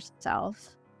to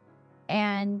yourself?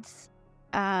 And,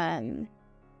 well,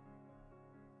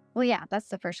 yeah, that's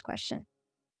the first question.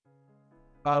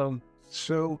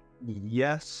 So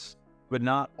yes, but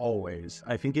not always.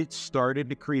 I think it started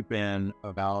to creep in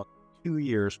about 2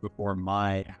 years before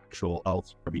my actual health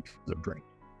scare because of drinking.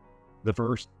 The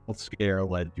first health scare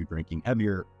led to drinking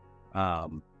heavier.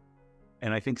 And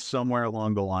I think somewhere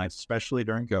along the lines, especially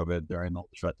during COVID, during the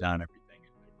shutdown and everything,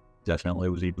 it definitely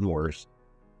was even worse.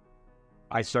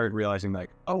 I started realizing like,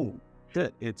 oh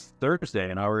shit, it's Thursday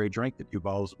and I already drank the 2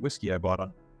 bottles of whiskey I bought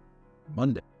on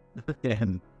Monday.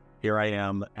 And here I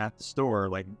am at the store,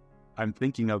 like I'm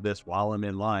thinking of this while I'm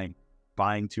in line,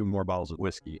 buying 2 more bottles of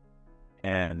whiskey.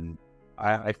 And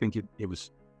I think it was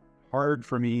hard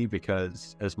for me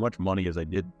because as much money as I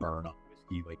did burn on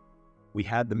whiskey, like we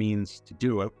had the means to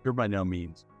do it. We're by no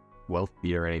means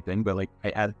wealthy or anything, but like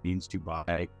I had the means to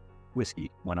buy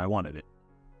whiskey when I wanted it.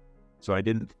 So I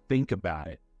didn't think about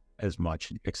it as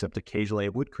much, except occasionally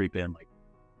it would creep in like,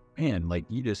 man, like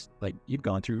you've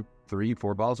gone through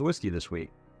 3-4 bottles of whiskey this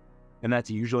week. And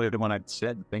that's usually when I'd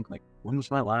sit and think like, when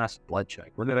was my last blood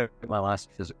check? When did I get my last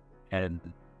physical? And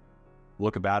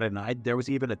look about it. And there was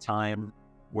even a time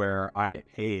where I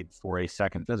paid for a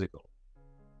second physical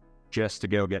just to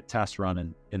go get tests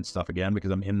run and stuff again,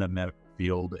 because I'm in the medical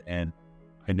field and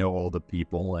I know all the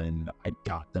people and I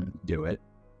got them to do it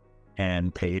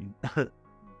and paid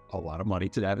a lot of money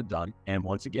to have it done. And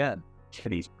once again,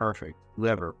 kidneys perfect,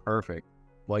 liver perfect,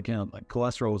 blood count, like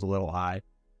cholesterol was a little high,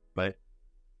 but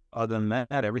other than that,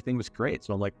 everything was great.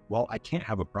 So I'm like, well, I can't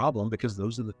have a problem because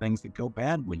those are the things that go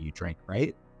bad when you drink,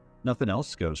 right? Nothing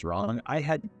else goes wrong. I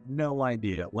had no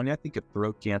idea. When I think of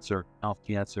throat cancer, mouth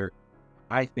cancer,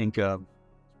 I think of,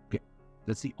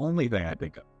 that's the only thing I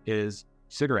think of is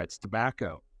cigarettes,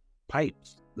 tobacco,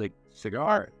 pipes, like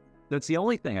cigar. That's the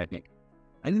only thing I think of.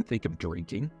 I didn't think of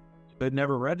drinking. It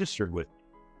never registered with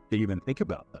me to even think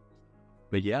about that.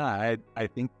 But yeah, I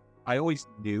think I always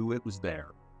knew it was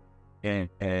there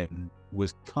and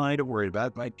was kind of worried about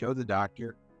it. But I'd go to the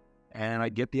doctor and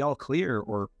I'd get the all clear,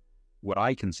 or what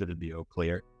I considered the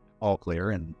all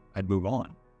clear, and I'd move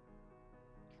on.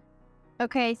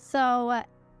 Okay, so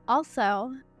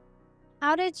also,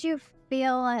 how did you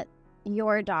feel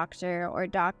your doctor or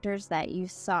doctors that you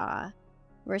saw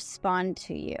respond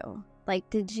to you? Like,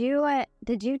 did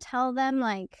you tell them,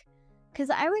 like,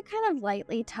 because I would kind of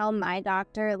lightly tell my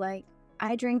doctor, like,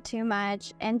 I drink too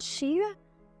much, and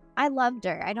I loved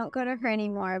her. I don't go to her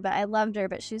anymore, but I loved her.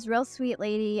 But she's a real sweet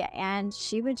lady, and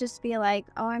she would just be like,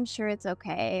 oh, I'm sure it's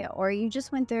okay. Or you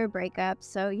just went through a breakup,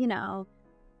 so,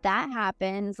 that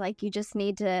happens. Like, you just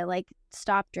need to, like,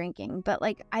 stop drinking. But,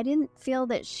 like, I didn't feel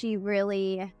that she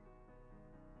really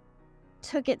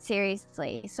took it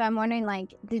seriously. So I'm wondering,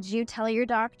 like, did you tell your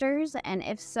doctors? And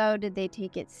if so, did they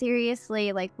take it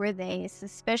seriously? Like, were they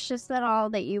suspicious at all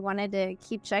that you wanted to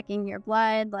keep checking your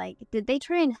blood? Like, did they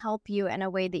try and help you in a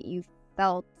way that you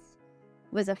felt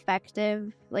was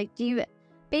effective? Like,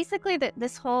 basically,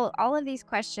 all of these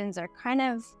questions are kind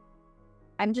of,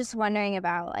 I'm just wondering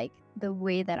about, like, the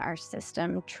way that our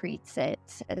system treats it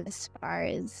as far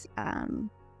as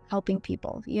helping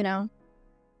people,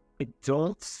 I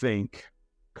don't think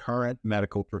current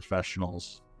medical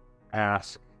professionals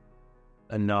ask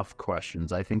enough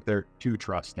questions. I think they're too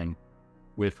trusting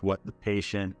with what the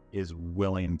patient is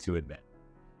willing to admit.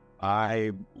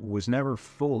 I was never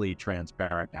fully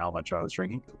transparent how much I was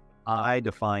drinking. I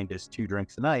defined as 2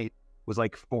 drinks a night was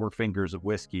like 4 fingers of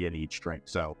whiskey in each drink.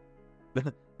 So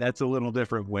that's a little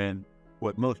different when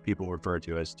what most people refer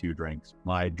to as 2 drinks.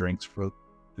 My drinks, for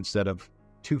instead of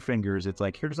 2 fingers, it's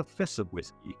like, here's a fist of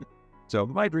whiskey. So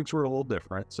my drinks were a little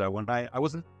different. So when I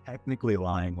wasn't technically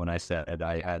lying when I said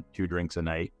I had 2 drinks a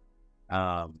night.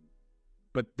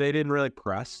 But they didn't really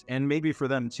press. And maybe for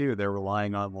them too, they're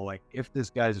relying on, well, like, if this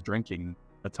guy's drinking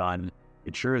a ton,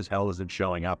 it sure as hell isn't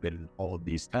showing up in all of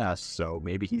these tests. So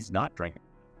maybe he's not drinking.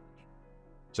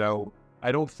 So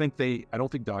I don't think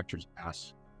doctors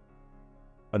ask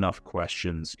enough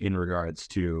questions in regards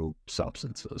to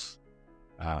substances.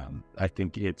 I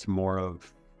think it's more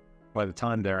of, by the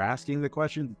time they're asking the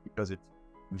question, because it's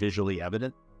visually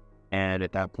evident. And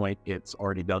at that point, it's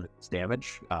already done its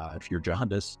damage. If you're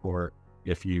jaundiced or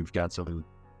if you've got some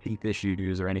teeth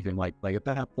issues or anything like at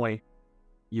that point,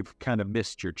 you've kind of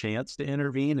missed your chance to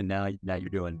intervene, and now you're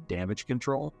doing damage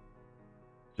control.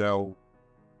 So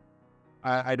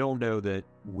I don't know that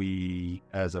we,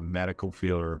 as a medical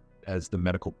field or as the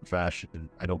medical profession,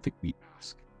 I don't think we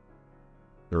ask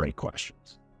the right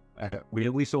questions. We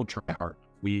at least don't try hard.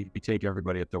 We take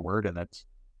everybody at their word, and that's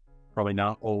probably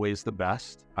not always the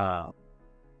best. And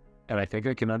I think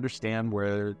I can understand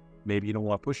where maybe you don't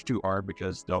want to push too hard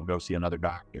because they'll go see another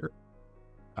doctor.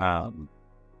 But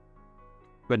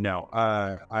no,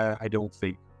 I don't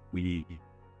think we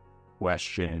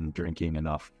question drinking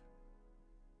enough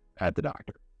at the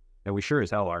doctor. And we sure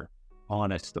as hell are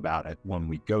honest about it when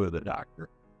we go to the doctor.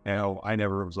 I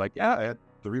never was like, yeah, I had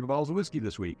 3 bottles of whiskey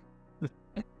this week.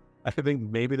 I think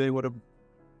maybe they would have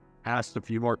asked a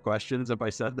few more questions if I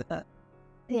said that.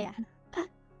 Yeah.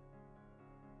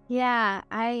 Yeah,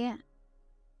 I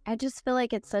just feel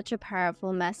like it's such a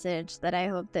powerful message that I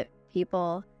hope that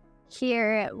people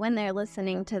hear when they're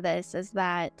listening to this, is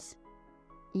that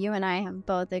you and I have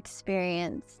both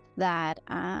experienced that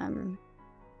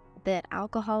that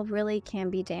alcohol really can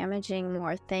be damaging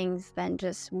more things than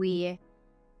just we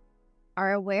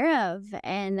are aware of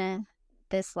in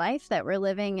this life that we're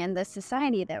living and the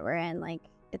society that we're in. Like,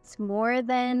 it's more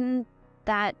than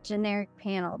that generic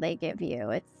panel they give you.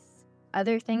 It's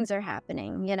other things are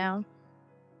happening, you know?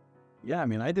 Yeah, I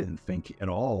mean, I didn't think at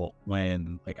all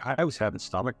when, like, I was having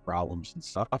stomach problems and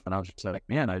stuff, and I was just like,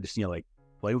 man, I just need to, like,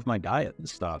 play with my diet and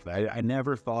stuff. I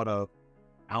never thought of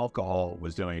alcohol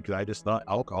was doing it, because I just thought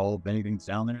alcohol, if anything's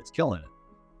down there, it's killing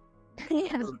it.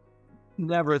 Yeah.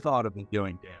 Never thought of it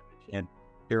doing damage. And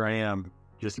here I am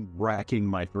just racking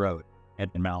my throat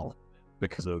and mouth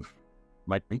because of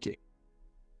my drinking.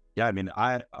 Yeah, I mean,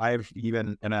 I've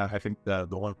even, and I think the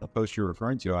one the post you're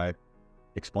referring to, I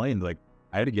explained, like,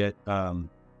 I had to get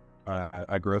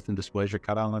a growth and dysplasia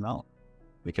cut out of my mouth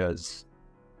because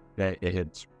it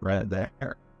had spread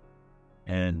there.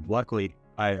 And luckily,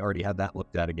 I already had that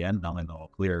looked at again. Now I'm all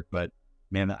clear. But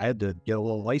man, I had to get a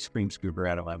little ice cream scooper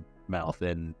out of my mouth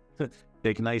and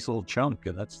take a nice little chunk,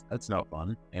 and that's no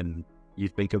fun. And you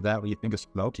think of that when you think of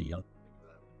smoking, you know,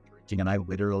 drinking, and I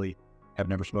literally have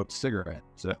never smoked a cigarette.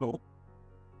 So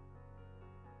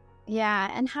Yeah,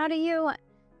 and how do you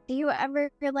ever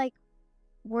like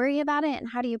worry about it, and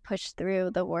how do you push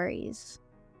through the worries?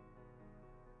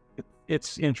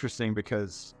 it's interesting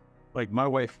because, like, my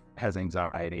wife has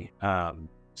anxiety,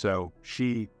 so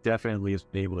she definitely is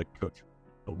able to coach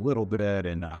a little bit,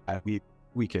 and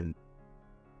we can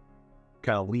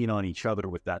kind of lean on each other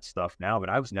with that stuff now. But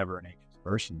I was never an anxious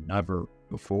person, never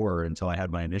before, until I had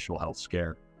my initial health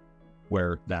scare,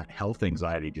 where that health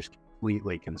anxiety just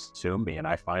completely consumed me, and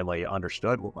I finally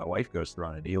understood what my wife goes through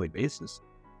on a daily basis,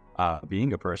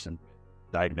 being a person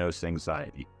with diagnosed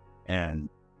anxiety. And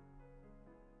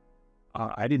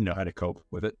I didn't know how to cope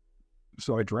with it,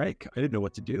 so I drank. I didn't know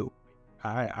what to do.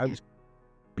 I was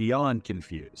beyond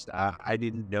confused. I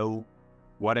didn't know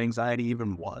what anxiety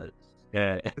even was,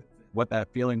 what that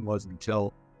feeling was,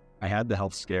 until I had the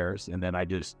health scares, and then I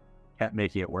just kept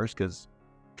making it worse, because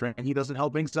drinking doesn't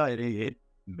help anxiety; it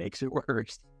makes it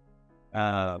worse.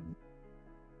 And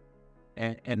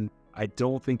I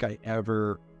don't think I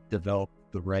ever developed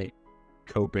the right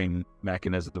coping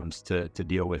mechanisms to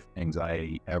deal with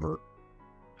anxiety ever,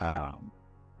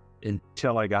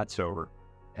 until I got sober.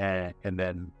 And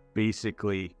then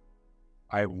basically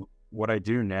what I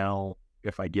do now,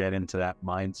 if I get into that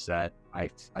mindset, I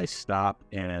stop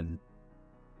and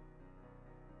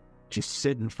just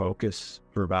sit and focus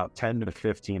for about 10 to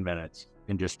 15 minutes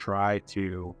and just try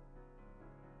to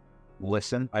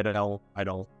listen. I don't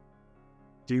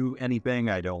do anything.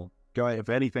 I don't go. If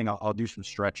anything, I'll do some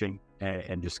stretching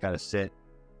and just kind of sit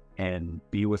and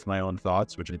be with my own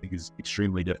thoughts, which I think is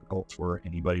extremely difficult for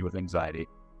anybody with anxiety.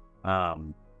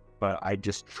 but I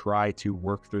just try to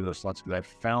work through those thoughts because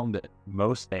I've found that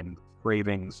most things,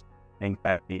 cravings,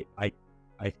 anxiety, I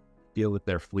feel that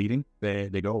they're fleeting. They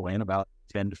go away in about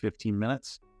 10 to 15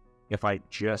 minutes if I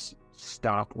just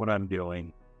stop what I'm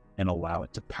doing and allow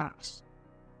it to pass.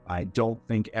 I don't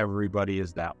think everybody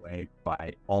is that way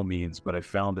by all means, but I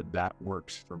found that that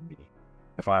works for me.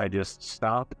 If I just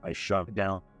stop, I shut it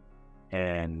down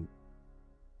and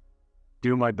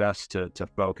do my best to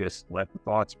focus, let the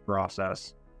thoughts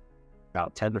process.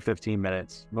 About 10 to 15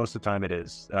 minutes. Most of the time it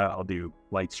is. I'll do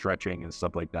light stretching and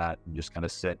stuff like that and just kind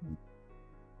of sit and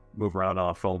move around on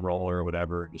a foam roller or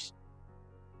whatever, just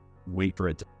wait for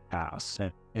it to pass.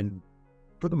 And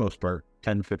for the most part,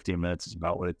 10 to 15 minutes is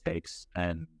about what it takes.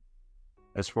 And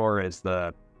as far as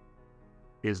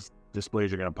is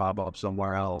dysplasia going to pop up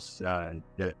somewhere else,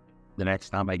 the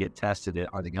next time I get tested,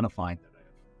 are they going to find that I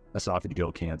have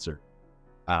esophageal cancer?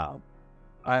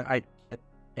 I get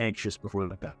anxious before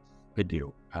the test. I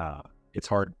do. It's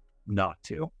hard not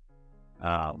to.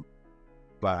 But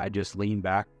I just lean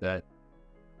back that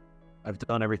I've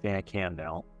done everything I can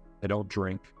now. I don't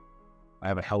drink. I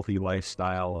have a healthy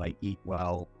lifestyle. I eat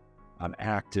well. I'm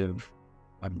active.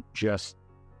 I'm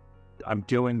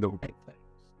doing the right things.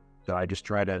 So I just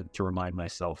try to remind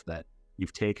myself that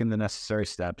you've taken the necessary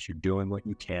steps. You're doing what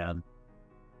you can.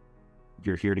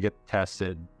 You're here to get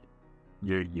tested.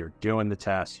 You're doing the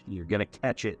test. You're going to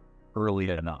catch it early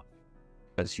enough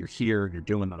because you're here. You're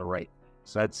doing the right thing.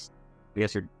 So that's, I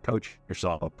guess, you're coaching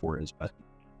yourself up for it as best.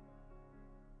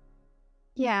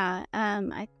 Yeah,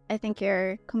 I think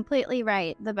you're completely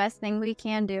right. The best thing we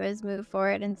can do is move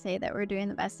forward and say that we're doing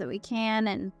the best that we can.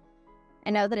 And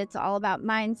I know that it's all about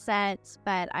mindset,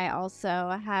 but I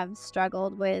also have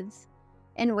struggled with,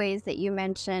 in ways that you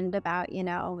mentioned about,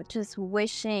 just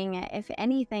wishing, if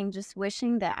anything, just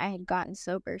wishing that I had gotten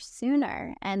sober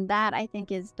sooner. And that, I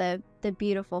think, is the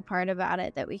beautiful part about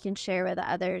it that we can share with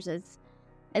others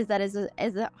is that as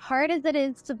hard as it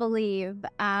is to believe,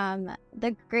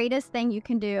 the greatest thing you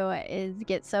can do is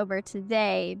get sober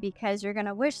today, because you're going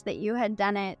to wish that you had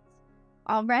done it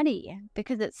already,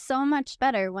 because it's so much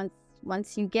better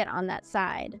once you get on that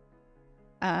side.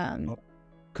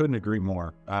 Couldn't agree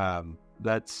more.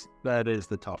 That is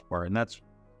the tough part. And that's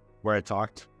where I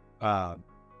talked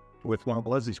with one of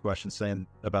Leslie's questions saying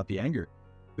about the anger,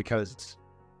 because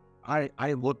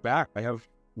I look back,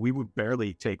 we would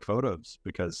barely take photos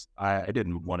because I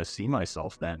didn't want to see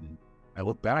myself then. I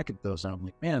look back at those and I'm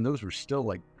like, man, those were still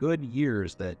like good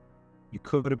years that you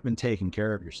could have been taking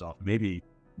care of yourself. Maybe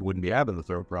wouldn't be having the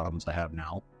throat problems I have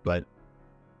now, but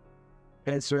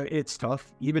it's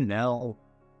tough. Even now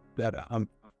that I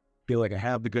feel like I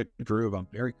have the good groove, I'm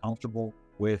very comfortable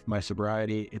with my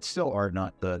sobriety. It's still hard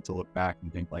not to look back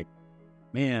and think like,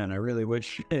 man, I really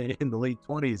wish in the late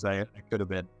 20s I could have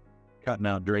been cutting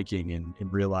out drinking and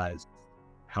realized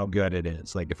how good it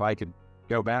is. Like if I could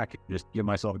go back and just give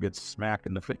myself a good smack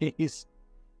in the face,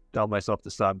 tell myself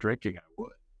to stop drinking, I would.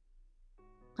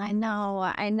 I know.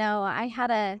 I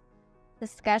had a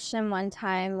discussion one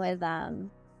time with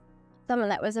someone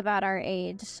that was about our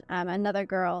age, another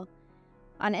girl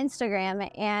on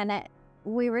Instagram, and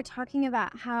we were talking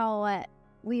about how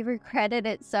we regretted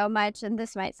it so much, and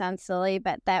this might sound silly,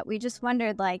 but that we just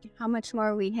wondered like how much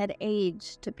more we had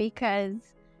aged,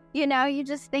 because you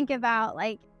just think about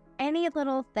like any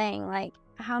little thing, like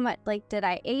how much, like, did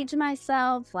I age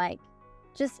myself, like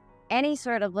just any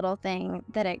sort of little thing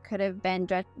that it could have been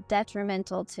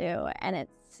detrimental to. And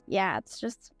it's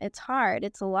hard.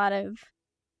 It's a lot of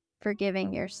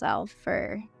forgiving yourself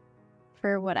for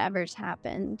whatever's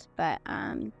happened. But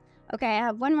okay, I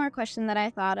have one more question that I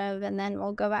thought of, and then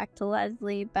we'll go back to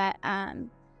Leslie. But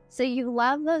so you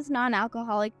love those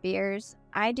non-alcoholic beers.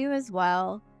 I do as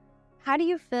well. How do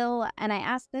you feel? And I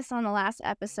asked this on the last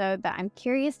episode, but I'm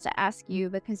curious to ask you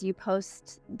because you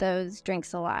post those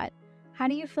drinks a lot. How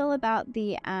do you feel about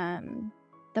the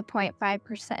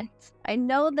 0.5%? I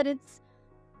know that it's,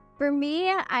 for me,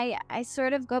 I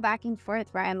sort of go back and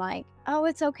forth where I'm like, oh,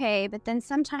 it's okay. But then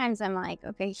sometimes I'm like,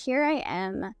 okay, here I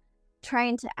am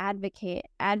trying to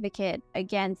advocate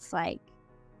against like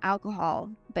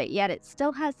alcohol, but yet it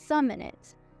still has some in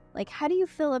it. Like, how do you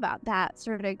feel about that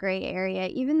sort of gray area,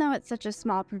 even though it's such a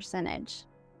small percentage?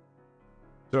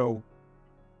 So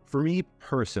for me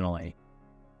personally,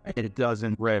 it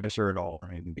doesn't register at all,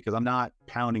 right? Because I'm not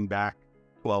pounding back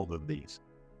 12 of these.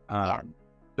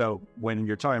 So when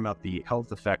you're talking about the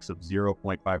health effects of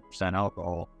 0.5%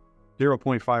 alcohol,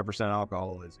 0.5%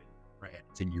 alcohol is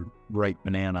it's in your right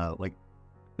banana. Like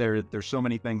there's so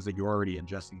many things that you're already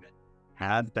ingesting that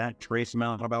have that trace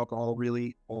amount of alcohol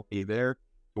really only there,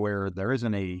 where there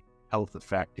isn't a health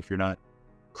effect if you're not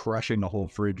crushing a whole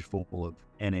fridge full of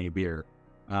NA beer.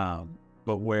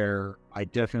 But where I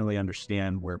definitely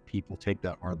understand where people take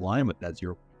that hard line with that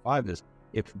 0.5 is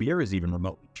if beer is even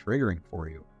remotely triggering for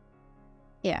you,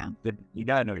 Yeah. then you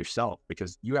got to know yourself,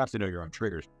 because you have to know your own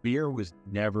triggers. Beer was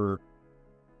never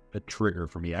a trigger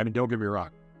for me. I mean, don't get me wrong.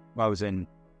 When I was in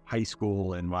high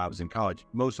school and when I was in college,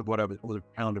 most of what I was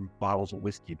pounding bottles of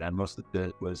whiskey. Then most of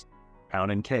it was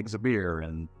pounding kegs of beer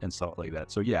and stuff like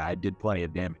that. So yeah, I did plenty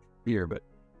of damage with beer, but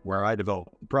where I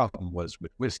developed the problem was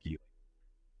with whiskey.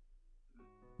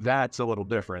 That's a little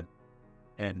different.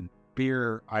 And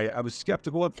beer, I was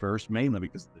skeptical at first, mainly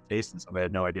because of the taste and stuff. I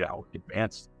had no idea how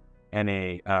advanced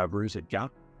NA brews had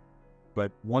got.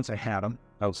 But once I had them,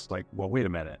 I was like, well, wait a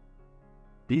minute.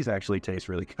 These actually taste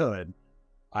really good.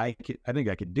 I think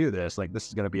I could do this. Like, this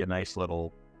is going to be a nice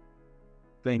little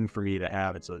thing for me to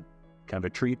have. It's a kind of a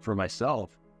treat for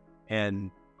myself.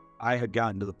 And I had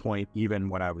gotten to the point, even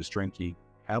when I was drinking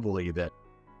heavily, that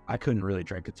I couldn't really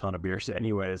drink a ton of beers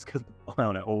anyways, because I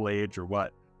don't know, old age or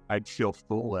what, I'd feel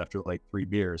full after like 3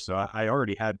 beers. So I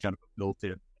already had kind of a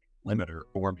built-in limiter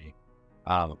for me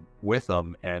with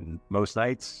them. And most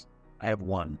nights I have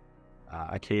 1.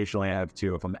 Occasionally I have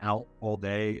 2. If I'm out all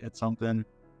day at something,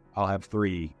 I'll have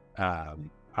 3.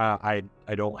 I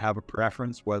don't have a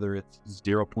preference whether it's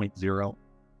 0.0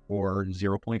 or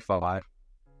 0.5.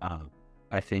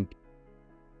 I think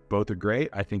both are great.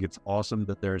 I think it's awesome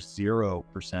that there's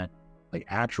 0%, like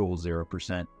actual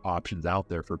 0% options out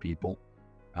there for people.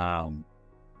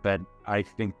 But I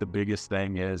think the biggest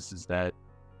thing is that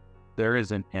there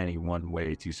isn't any one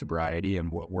way to sobriety,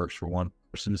 and what works for one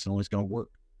person isn't always going to work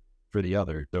for the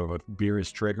other. So if beer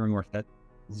is triggering, or if that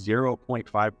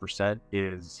 0.5%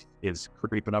 is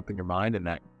creeping up in your mind and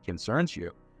that concerns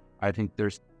you, I think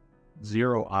there's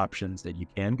 0 options that you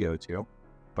can go to.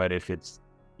 But if it's,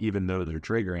 even though they're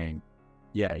triggering,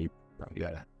 yeah, you probably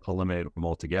got to eliminate them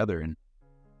altogether and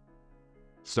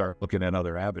start looking at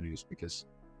other avenues, because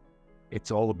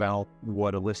it's all about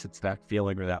what elicits that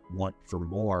feeling or that want for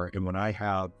more. And when I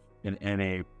have an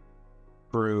NA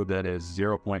brew that is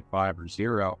 0.5 or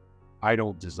 0, I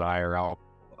don't desire alcohol.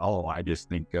 Oh, I just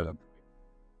think of,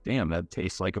 damn, that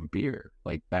tastes like a beer,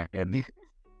 like back in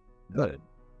good.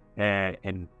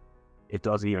 And it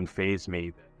doesn't even faze me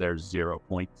that there's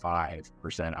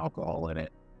 0.5% alcohol in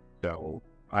it. So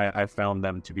I found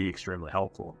them to be extremely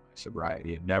helpful in my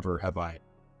sobriety. And never have I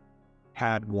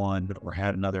had one or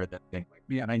had another that think like,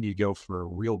 man, I need to go for a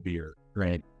real beer or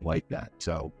anything like that.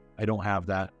 So I don't have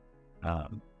that.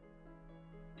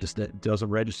 Just that doesn't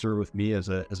register with me as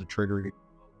a trigger.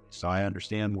 So I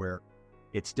understand where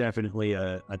it's definitely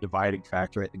a dividing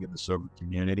factor, I think, in the sober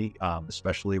community,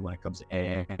 especially when it comes to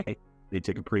AA. They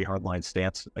take a pretty hardline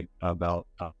stance about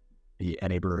the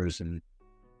NA brews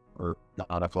or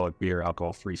non-alcoholic beer,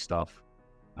 alcohol-free stuff.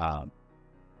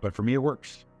 But for me, it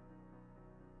works.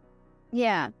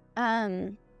 Yeah.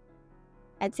 I'd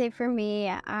say for me,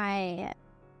 I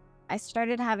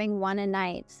started having 1 a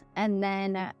night, and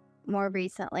then more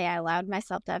recently I allowed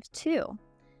myself to have 2.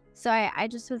 So I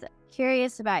just was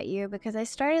curious about you, because I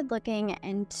started looking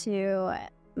into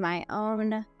my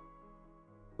own,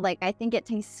 like, I think it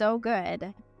tastes so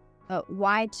good, but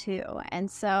why 2? And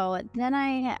so then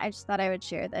I just thought I would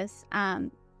share this. I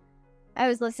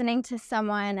was listening to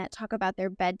someone talk about their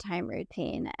bedtime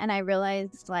routine, and I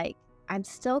realized, like, I'm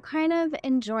still kind of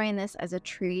enjoying this as a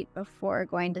treat before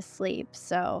going to sleep.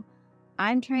 So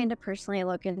I'm trying to personally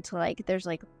look into, like, there's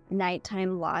like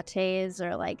nighttime lattes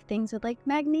or like things with like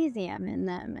magnesium in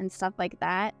them and stuff like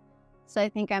that. So I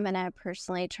think I'm going to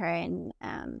personally try and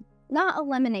not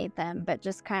eliminate them, but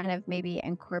just kind of maybe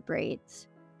incorporate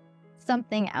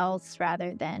something else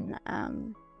rather than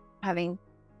having,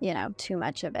 too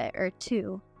much of it or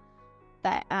 2.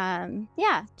 But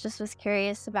yeah, just was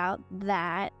curious about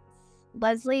that.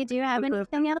 Leslie, do you have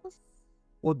anything else?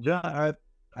 Well, John,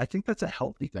 I think that's a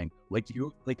healthy thing.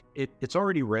 It's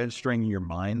already registering in your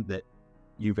mind that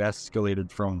you've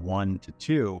escalated from 1 to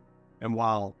 2. And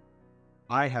while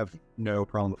I have no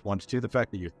problem with 1 to 2, the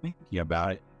fact that you're thinking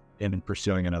about it and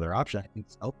pursuing another option, I think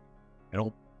it's helpful. I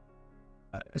don't,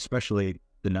 especially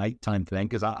the nighttime thing,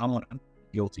 because I'm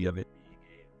guilty of it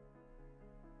being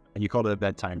and you called it a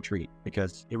bedtime treat,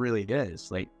 because it really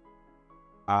is. Like,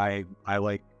 I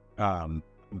like, I'm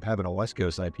having a West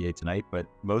Coast IPA tonight, but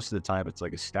most of the time it's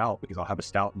like a stout, because I'll have a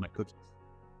stout in my cookies.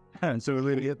 And so it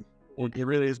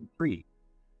really is a treat.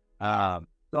 So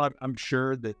I'm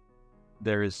sure that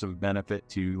there is some benefit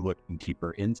to looking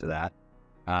deeper into that.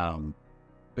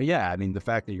 But yeah, I mean, the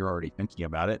fact that you're already thinking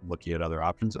about it and looking at other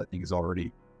options, I think is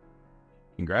already,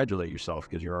 congratulate yourself,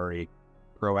 because you're already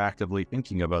proactively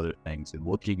thinking of other things and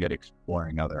looking at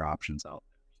exploring other options out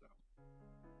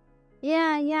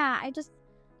Yeah.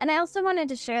 And I also wanted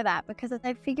to share that because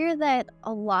I figure that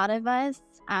a lot of us,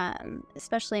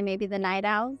 especially maybe the night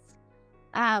owls,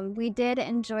 we did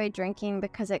enjoy drinking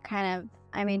because it kind of,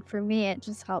 I mean, for me, it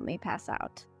just helped me pass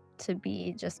out, to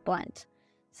be just blunt.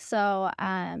 So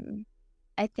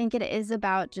I think it is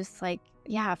about just like,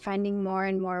 yeah, finding more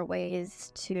and more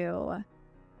ways to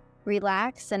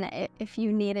relax. And if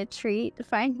you need a treat,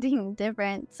 finding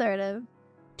different sort of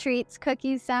treats.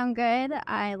 Cookies sound good.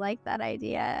 I like that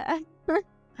idea.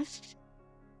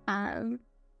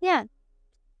 Yeah.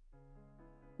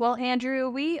 Well,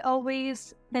 Andrew, we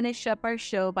always finish up our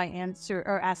show by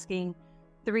asking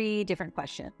 3 different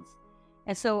questions.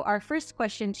 And so our first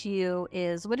question to you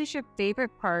is, what is your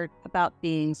favorite part about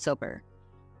being sober?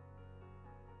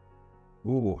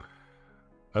 Ooh,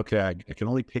 okay. I can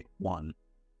only pick one.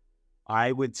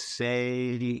 I would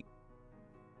say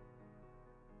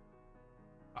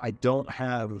I don't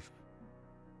have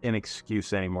an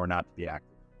excuse anymore not to be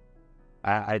active.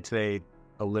 I'd say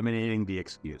eliminating the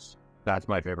excuse. That's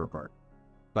my favorite part.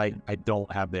 Like, I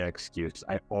don't have the excuse.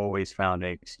 I always found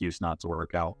an excuse not to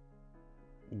work out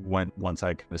once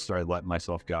I kind of started letting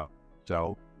myself go.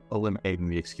 So eliminating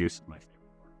the excuse is my favorite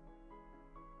part.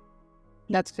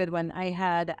 That's a good one.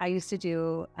 I used to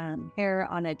do hair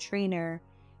on a trainer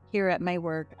here at my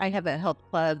work. I have a health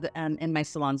club in my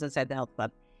salons inside the health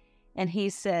club. And he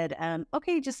said,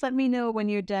 okay, just let me know when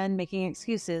you're done making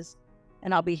excuses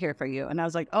and I'll be here for you. And I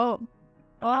was like, oh,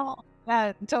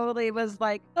 that totally was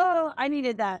like, oh, I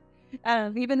needed that.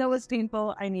 Even though it was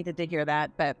painful, I needed to hear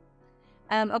that. But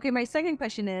okay, my second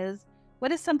question is,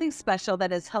 what is something special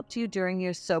that has helped you during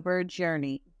your sober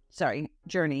journey?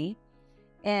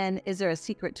 And is there a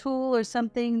secret tool or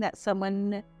something that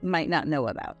someone might not know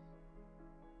about?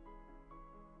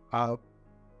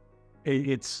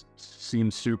 It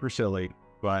seems super silly,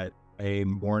 but a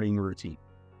morning routine.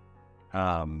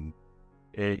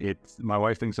 It's my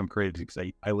wife thinks I'm crazy because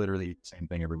I literally eat the same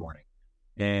thing every morning,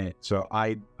 and so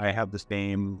I have the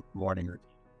same morning routine.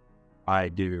 I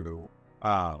do.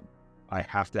 I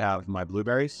have to have my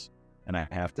blueberries and I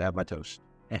have to have my toast,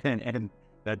 and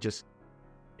that just,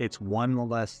 it's one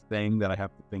less thing that I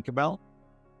have to think about.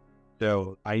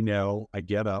 So I know I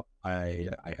get up, I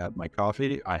have my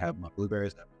coffee, I have my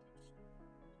blueberries,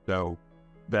 so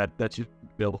that's just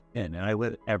built in, and I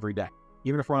live it every day.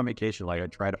 Even if we're on vacation, like I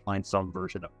try to find some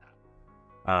version of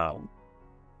that,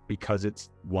 because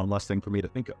it's one less thing for me to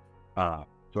think of.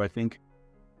 So I think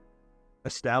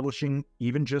establishing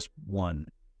even just one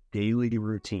daily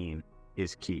routine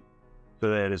is key. So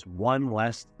that is one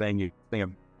less thing you think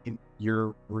of. In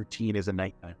your routine is a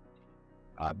nighttime.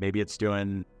 Maybe it's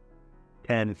doing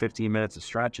 10, 15 minutes of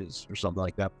stretches or something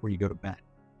like that before you go to bed.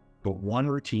 But one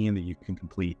routine that you can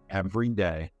complete every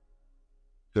day,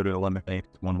 so to eliminate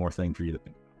one more thing for you to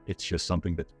think about. It's just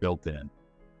something that's built in.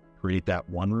 Create that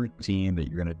one routine that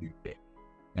you're going to do daily.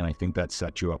 And I think that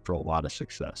sets you up for a lot of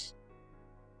success.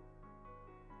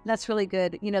 That's really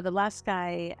good. You know, the last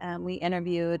guy we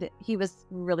interviewed, he was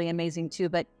really amazing too.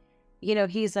 But, you know,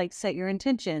 he's like, set your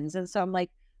intentions. And so I'm like,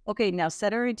 okay, now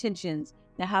set our intentions.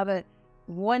 Now have a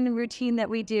one routine that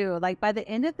we do. Like by the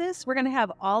end of this, we're going to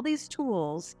have all these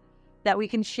tools that we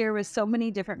can share with so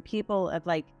many different people of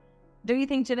like, do you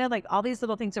think, Jenna, like all these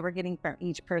little things that we're getting from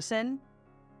each person?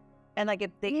 And like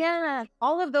if they,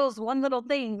 all of those one little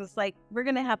things, like we're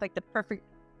going to have like the perfect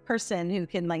person who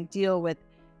can like deal with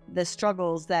the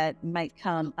struggles that might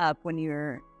come up when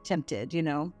you're tempted, you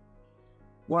know?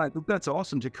 Well, I think that's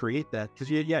awesome to create that, because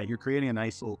you're creating a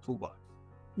nice little toolbox.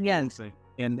 Yes.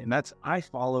 And that's, I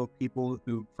follow people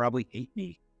who probably hate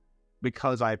me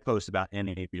because I post about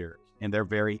NA beers and they're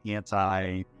very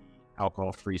anti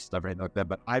alcohol-free stuff, right, like that.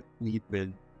 But I believe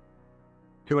in,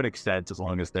 to an extent, as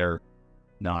long as they're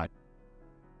not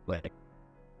like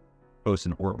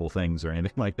posting horrible things or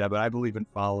anything like that. But I believe in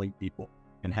following people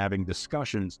and having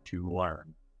discussions to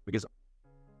learn, because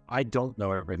I don't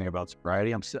know everything about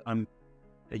sobriety. I'm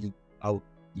a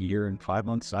year and 5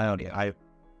 months. I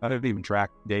don't even track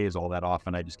days all that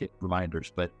often. I just get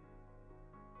reminders. But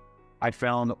I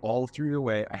found all through the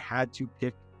way I had to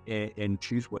pick and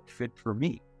choose what fit for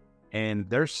me. And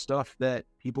there's stuff that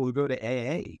people who go to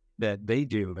AA that they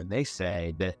do and they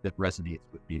say that resonates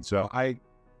with me. So I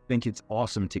think it's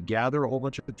awesome to gather a whole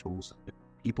bunch of the tools that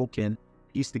people can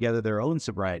piece together their own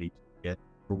sobriety kit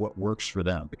for what works for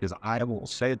them. Because I will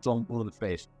say it's on full of the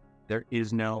face, there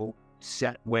is no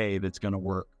set way that's going to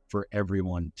work for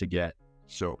everyone to get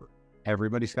sober.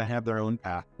 Everybody's going to have their own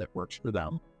path that works for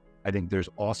them. I think there's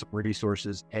awesome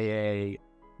resources, AA,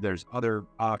 there's other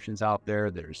options out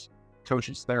there, there's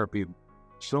coaches therapy,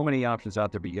 so many options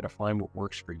out there, but you got to find what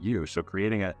works for you. So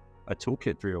creating a a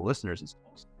toolkit for your listeners is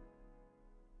awesome.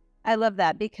 I love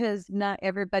that, because not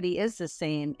everybody is the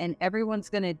same and everyone's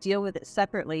going to deal with it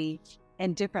separately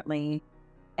and differently.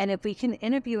 And if we can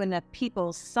interview enough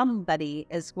people, somebody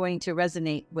is going to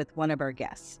resonate with one of our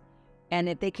guests. And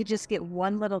if they could just get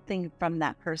one little thing from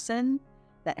that person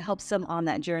that helps them on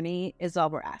that journey is all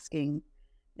we're asking.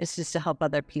 It's just to help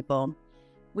other people.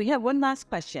 We have one last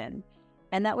question,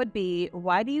 and that would be,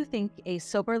 why do you think a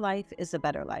sober life is a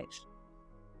better life?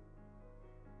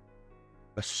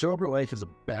 A sober life is a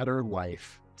better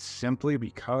life simply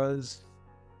because,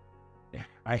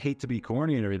 I hate to be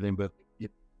corny and everything, but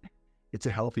it's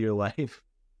a healthier life.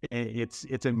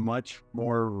 It's a much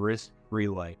more risk-free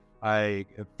life. I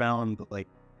have found, like,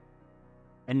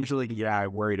 initially, I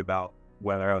worried about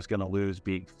whether I was going to lose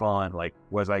being fun. Like,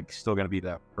 was I still going to be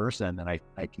that person? And I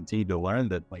continued to learn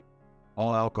that, like,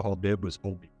 all alcohol did was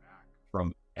hold me back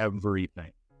from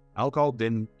everything. Alcohol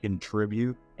didn't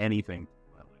contribute anything to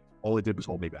my life. All it did was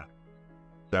hold me back.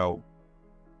 So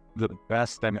the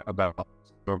best thing about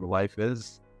sober life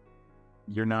is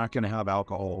you're not going to have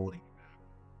alcohol holding you back.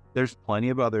 There's plenty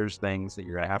of other things that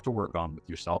you're going to have to work on with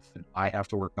yourself, and I have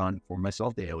to work on for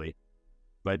myself daily.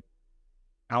 But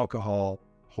alcohol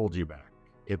holds you back.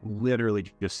 It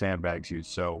literally just sandbags you.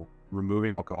 So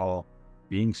removing alcohol,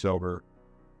 being sober,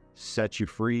 sets you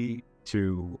free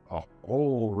to a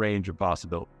whole range of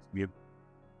possibilities.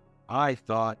 I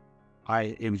thought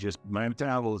it was just my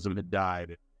metabolism had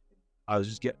died. I was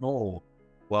just getting old.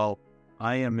 Well,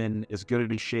 I am in as good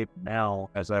a shape now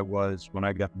as I was when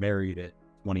I got married at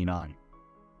 29.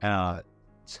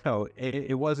 So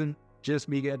it wasn't just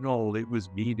me getting old. It was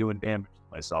me doing damage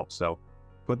to myself. So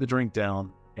put the drink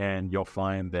down and you'll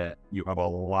find that you have a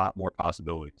lot more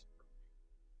possibilities.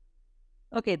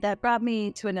 Okay, that brought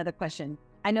me to another question.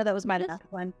 I know that was my last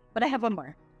one, but I have one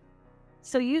more.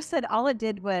 So you said all it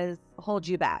did was hold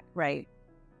you back, right?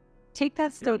 Take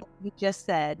that story you just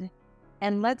said,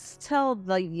 and let's tell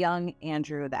the young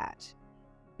Andrew that.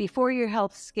 Before your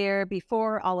health scare,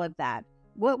 before all of that,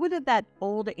 what would have that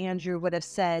old Andrew would have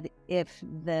said if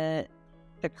the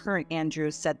current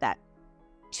Andrew said that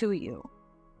to you?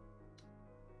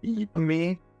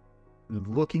 Me,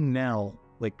 looking now,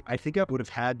 like, I think I would have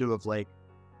had to have, like,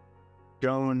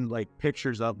 shown, like,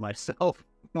 pictures of myself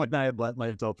when I had let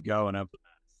myself go and up the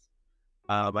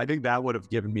mess. I think that would have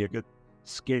given me a good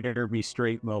scare me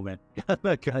straight moment,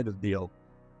 that kind of deal.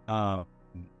 I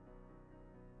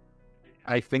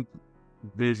think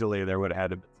visually there would have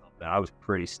had to be something. I was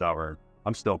pretty stubborn.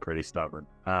 I'm still pretty stubborn.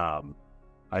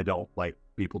 I don't like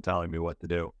people telling me what to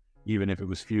do, even if it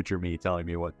was future me telling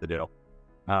me what to do.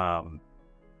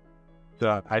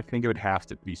 So I think it would have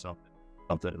to be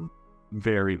something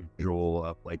very visual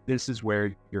of, like, this is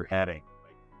where you're heading.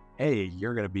 Like, hey,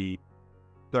 you're going to be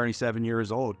 37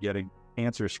 years old getting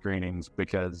cancer screenings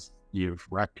because you've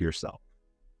wrecked yourself.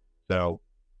 So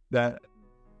that,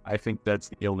 I think that's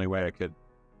the only way I could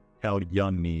tell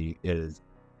young me is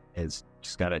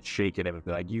just kind of shake it and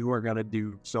be like, you are going to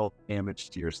do self-damage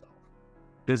to yourself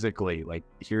physically. Like,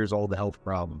 here's all the health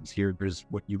problems. Here's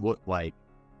what you look like.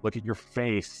 Look at your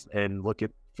face and look at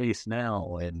face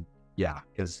now. And yeah,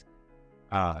 because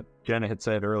Jenna had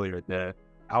said earlier that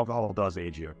alcohol does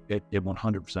age you. It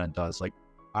 100% does. Like,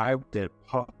 I did a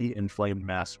puffy, inflamed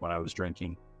mess when I was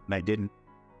drinking, and I didn't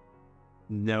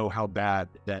know how bad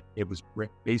that it was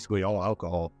basically all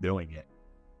alcohol doing it.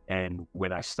 And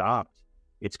when I stopped,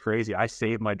 it's crazy. I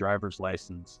saved my driver's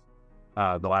license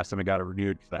the last time I got it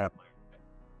renewed because I have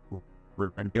my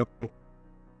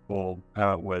renewal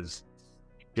was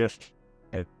just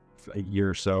a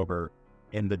year sober,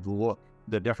 and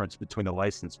the difference between the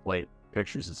license plate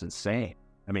pictures is insane.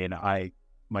 I mean,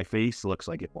 my face looks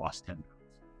like it lost 10 pounds.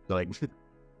 So, like,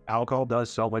 alcohol does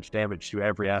so much damage to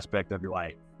every aspect of your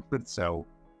life. So,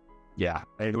 yeah,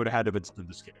 it would have had to have been something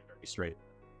to scare me straight.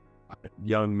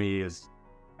 Young me is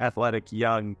athletic,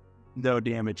 young, no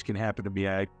damage can happen to me.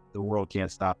 The world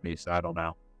can't stop me, so I don't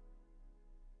know.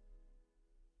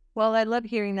 Well, I love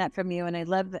hearing that from you, and I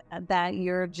love that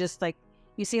you're just like,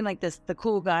 you seem like the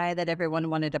cool guy that everyone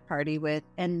wanted to party with,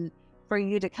 and for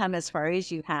you to come as far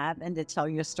as you have and to tell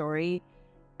your story,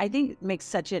 I think makes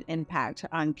such an impact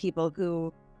on people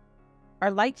who are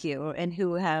like you and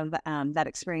who have that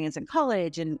experience in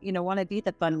college and, want to be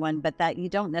the fun one, but that you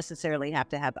don't necessarily have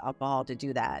to have alcohol to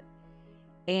do that.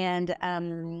 And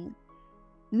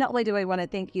not only do I want to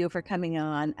thank you for coming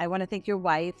on, I want to thank your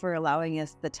wife for allowing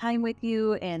us the time with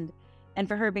you and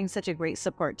for her being such a great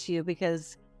support to you,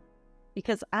 because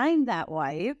I'm that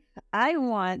wife. I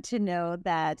want to know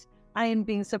that I am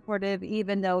being supportive,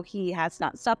 even though he has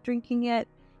not stopped drinking yet.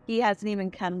 He hasn't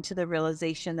even come to the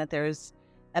realization that there's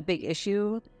a big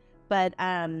issue, but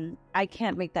I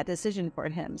can't make that decision for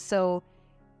him. So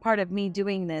part of me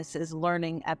doing this is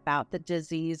learning about the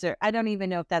disease, or I don't even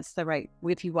know if that's the right,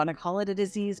 if you want to call it a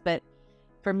disease, but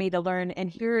for me to learn and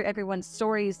hear everyone's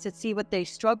stories to see what they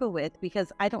struggle with,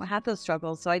 because I don't have those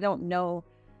struggles. So I don't know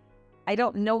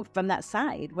from that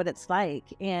side what it's like,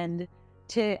 and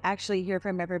to actually hear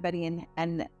from everybody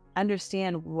and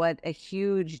understand what a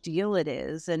huge deal it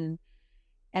is. And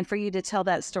for you to tell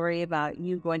that story about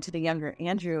you going to the younger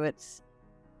Andrew,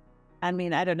 I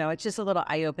don't know, it's just a little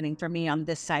eye-opening for me on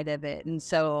this side of it. And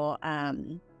so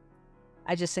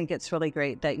I just think it's really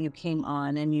great that you came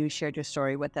on and you shared your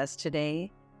story with us today.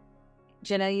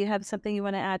 Jenna, you have something you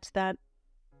want to add to that?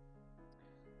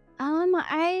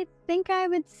 I think I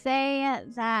would say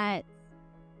that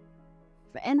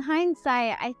in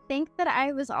hindsight, I think that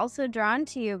I was also drawn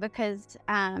to you because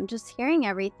just hearing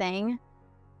everything,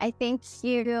 I think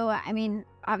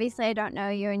obviously I don't know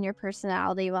you and your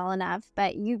personality well enough,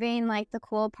 but you being like the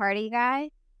cool party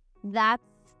guy, that's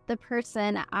the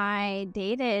person I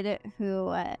dated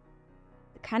who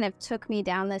kind of took me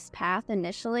down this path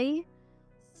initially.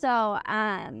 So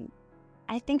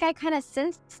I think I kind of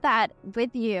sensed that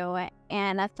with you,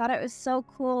 and I thought it was so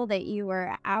cool that you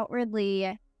were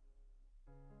outwardly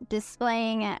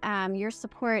displaying your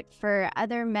support for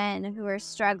other men who are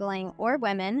struggling, or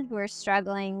women who are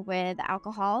struggling with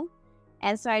alcohol.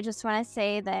 And so I just want to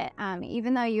say that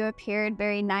even though you appeared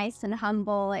very nice and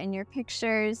humble in your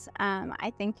pictures,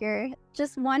 I think you're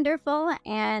just wonderful,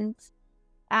 and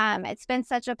it's been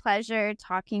such a pleasure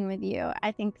talking with you.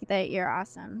 I think that you're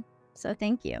awesome. So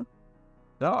thank you.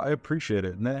 No, I appreciate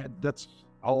it. And that's,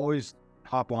 I'll always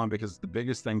hop on, because the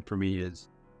biggest thing for me is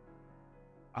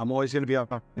I'm always going to be on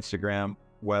Instagram,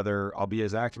 whether I'll be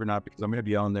as active or not, because I'm going to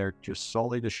be on there just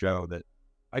solely to show that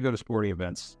I go to sporting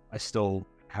events. I still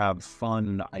have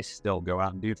fun. I still go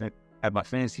out and do things. I had my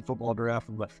fantasy football draft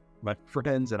with my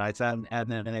friends, and I sat and had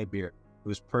an NA beer. It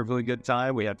was a perfectly good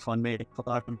time. We had fun making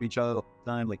fun of each other all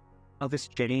the time. Like, nothing's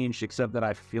changed except that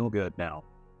I feel good now.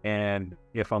 And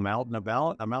if I'm out and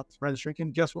about, I'm out with friends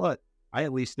drinking, guess what? I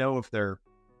at least know if they're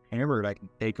hammered, I can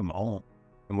take them home.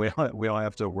 And we don't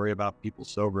have to worry about people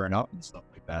sobering up and stuff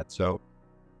like that. So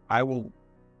I will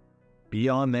be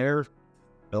on there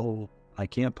until I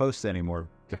can't post anymore.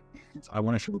 I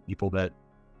want to show people that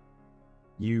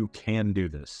you can do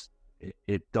this.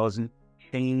 It doesn't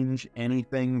change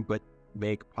anything but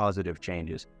make positive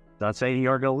changes. Not saying you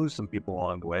are going to lose some people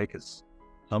along the way, because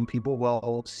some people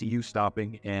will see you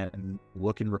stopping and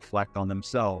look and reflect on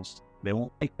themselves. They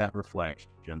won't make that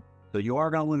reflection. So you are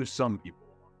going to lose some people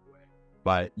along the way,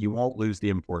 but you won't lose the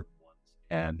important ones.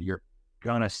 And you're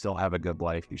going to still have a good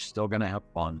life. You're still going to have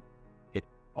fun.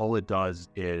 All it does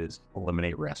is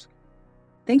eliminate risk.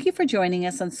 Thank you for joining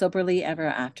us on Soberly Ever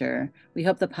After. We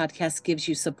hope the podcast gives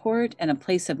you support and a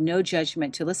place of no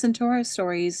judgment to listen to our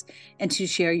stories and to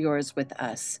share yours with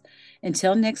us.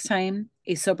 Until next time,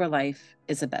 a sober life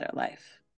is a better life.